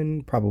Wonder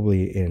Woman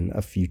probably in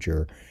a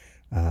future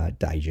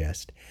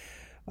digest.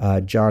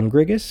 John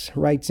Grigas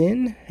writes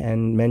in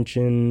and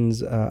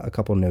mentions a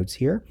couple notes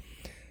here.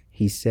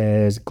 He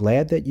says,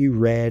 glad that you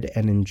read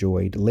and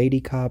enjoyed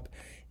Lady Cop.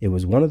 It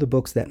was one of the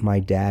books that my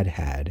dad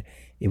had.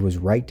 It was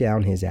right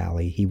down his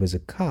alley. He was a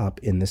cop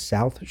in the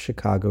South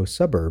Chicago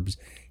suburbs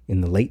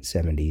in the late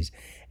 70s,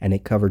 and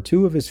it covered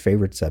two of his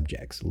favorite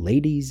subjects,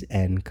 ladies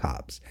and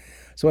cops.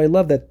 So I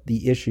love that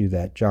the issue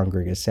that John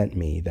Grigas sent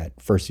me,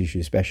 that first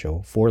issue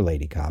special for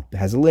Lady Cop,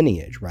 has a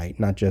lineage, right?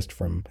 Not just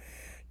from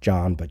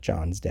John, but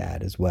John's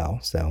dad as well.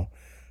 So,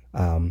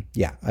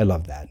 yeah, I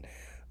love that.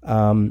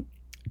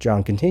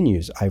 John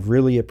continues, I've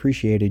really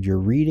appreciated your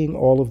reading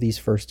all of these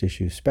first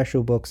issue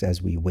special books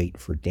as we wait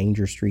for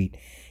Danger Street.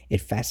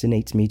 It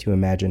fascinates me to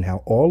imagine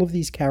how all of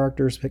these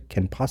characters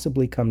can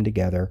possibly come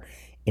together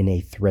in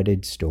a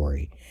threaded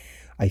story.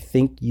 I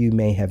think you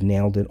may have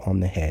nailed it on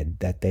the head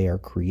that they are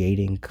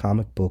creating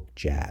comic book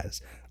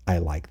jazz. I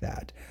like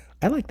that.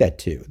 I like that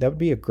too. That would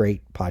be a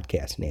great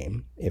podcast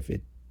name if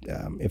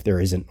there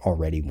isn't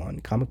already one.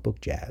 Comic book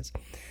jazz.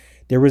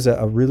 There was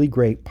a really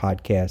great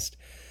podcast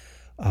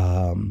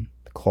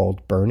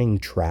called Burning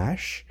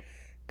Trash.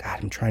 God,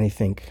 I'm trying to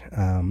think.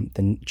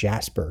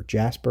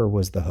 Jasper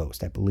was the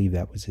host. I believe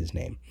that was his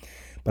name.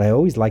 But I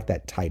always like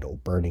that title,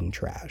 Burning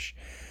Trash,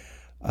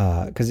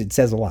 because it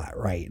says a lot,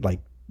 right? Like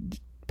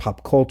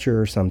pop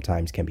culture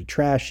sometimes can be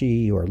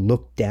trashy or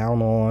looked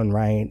down on,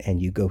 right? And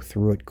you go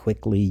through it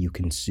quickly. You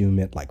consume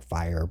it like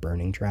fire,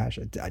 burning trash.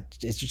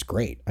 It's just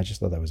great. I just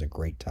thought that was a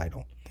great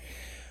title.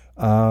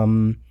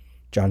 John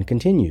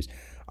continues.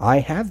 I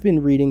have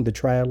been reading The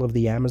Trial of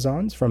the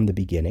Amazons from the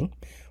beginning.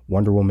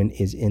 Wonder Woman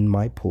is in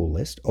my pull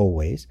list,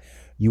 always.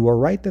 You are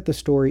right that the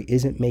story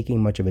isn't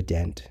making much of a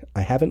dent.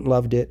 I haven't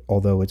loved it,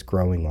 although it's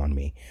growing on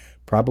me.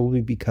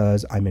 Probably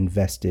because I'm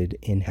invested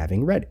in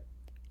having read it.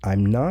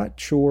 I'm not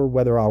sure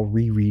whether I'll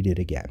reread it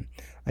again.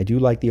 I do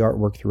like the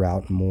artwork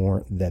throughout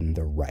more than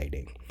the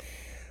writing.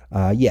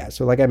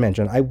 So like I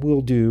mentioned, I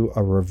will do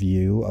a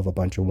review of a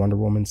bunch of Wonder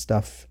Woman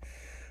stuff.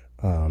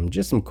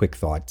 Just some quick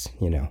thoughts,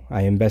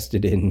 I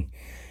invested in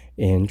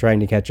trying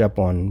to catch up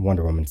on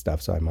Wonder Woman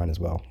stuff, so I might as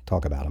well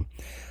talk about them.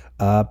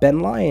 Ben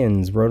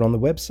Lyons wrote on the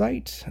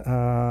website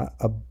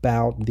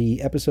about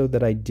the episode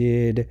that I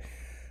did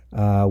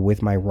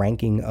with my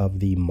ranking of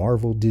the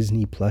Marvel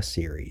Disney Plus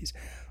series.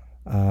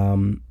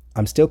 I'm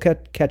still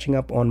catching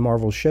up on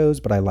Marvel shows,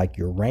 but I like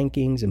your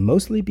rankings, and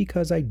mostly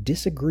because I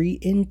disagree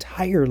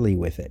entirely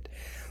with it.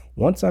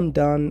 Once I'm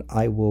done,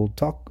 I will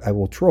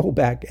troll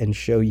back and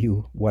show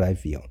you what I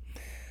feel.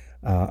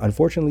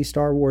 Unfortunately,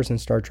 Star Wars and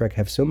Star Trek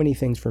have so many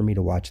things for me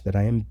to watch that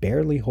I am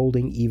barely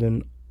holding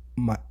even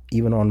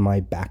on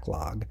my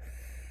backlog.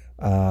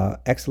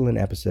 Excellent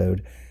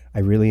episode. I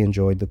really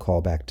enjoyed the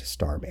callback to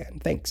Starman.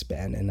 Thanks,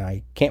 Ben, and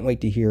I can't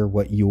wait to hear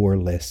what your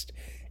list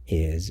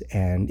is.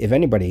 And if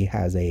anybody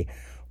has a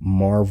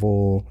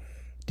Marvel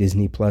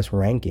Disney Plus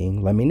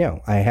ranking, let me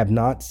know. I have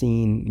not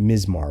seen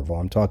Ms. Marvel.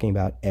 I'm talking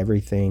about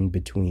everything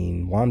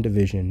between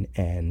WandaVision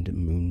and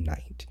Moon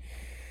Knight.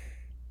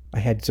 I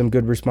had some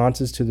good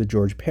responses to the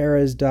George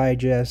Perez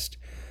Digest.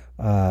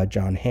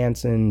 John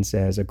Hansen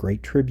says, a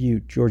great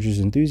tribute. George's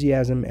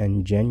enthusiasm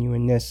and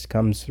genuineness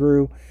comes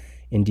through.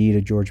 Indeed,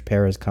 a George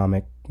Perez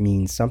comic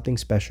means something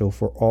special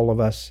for all of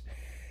us.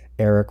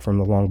 Eric from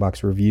the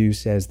Longbox Review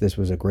says, this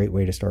was a great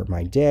way to start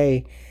my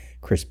day.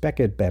 Chris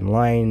Beckett, Ben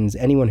Lyons,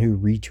 anyone who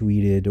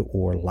retweeted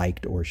or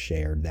liked or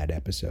shared that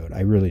episode.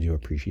 I really do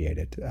appreciate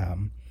it.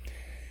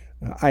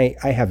 I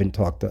haven't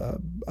talked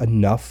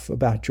enough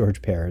about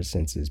George Perez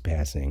since his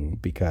passing,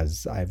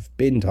 because I've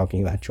been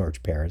talking about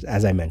George Perez,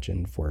 as I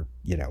mentioned, for,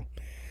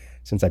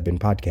 since I've been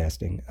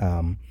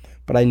podcasting.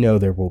 But I know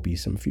there will be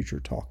some future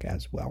talk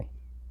as well.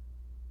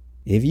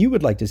 If you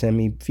would like to send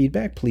me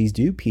feedback, please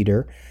do,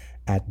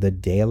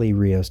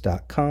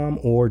 peter@thedailyrios.com,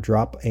 or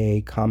drop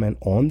a comment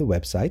on the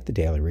website,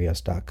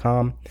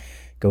 thedailyrios.com.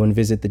 Go and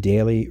visit the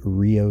Daily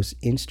Rios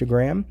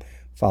Instagram.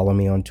 Follow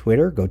me on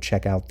Twitter. Go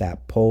check out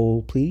that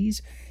poll,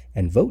 please,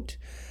 and vote.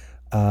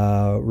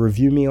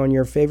 Review me on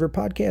your favorite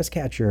podcast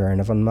catcher,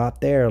 and if I'm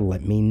not there,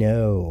 let me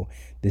know.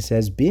 This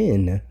has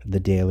been the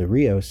Daily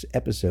Rios,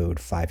 episode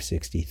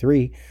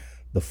 563,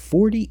 the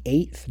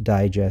 48th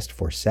digest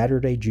for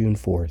Saturday, June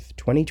 4th,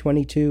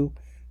 2022.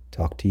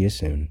 Talk to you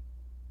soon.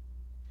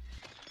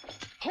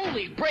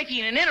 Holy,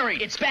 breaking and entering!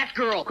 It's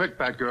Batgirl! Quick,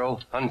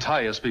 Batgirl.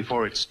 Untie us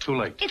before it's too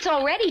late. It's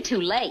already too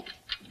late.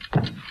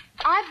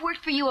 I've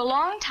worked for you a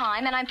long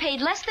time, and I'm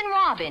paid less than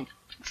Robin.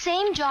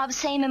 Same job,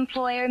 same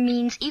employer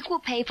means equal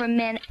pay for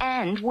men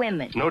and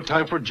women. No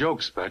time for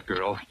jokes,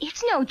 Batgirl.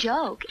 It's no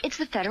joke. It's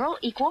the federal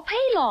equal pay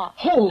law.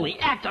 Holy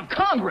act of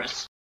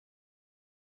Congress!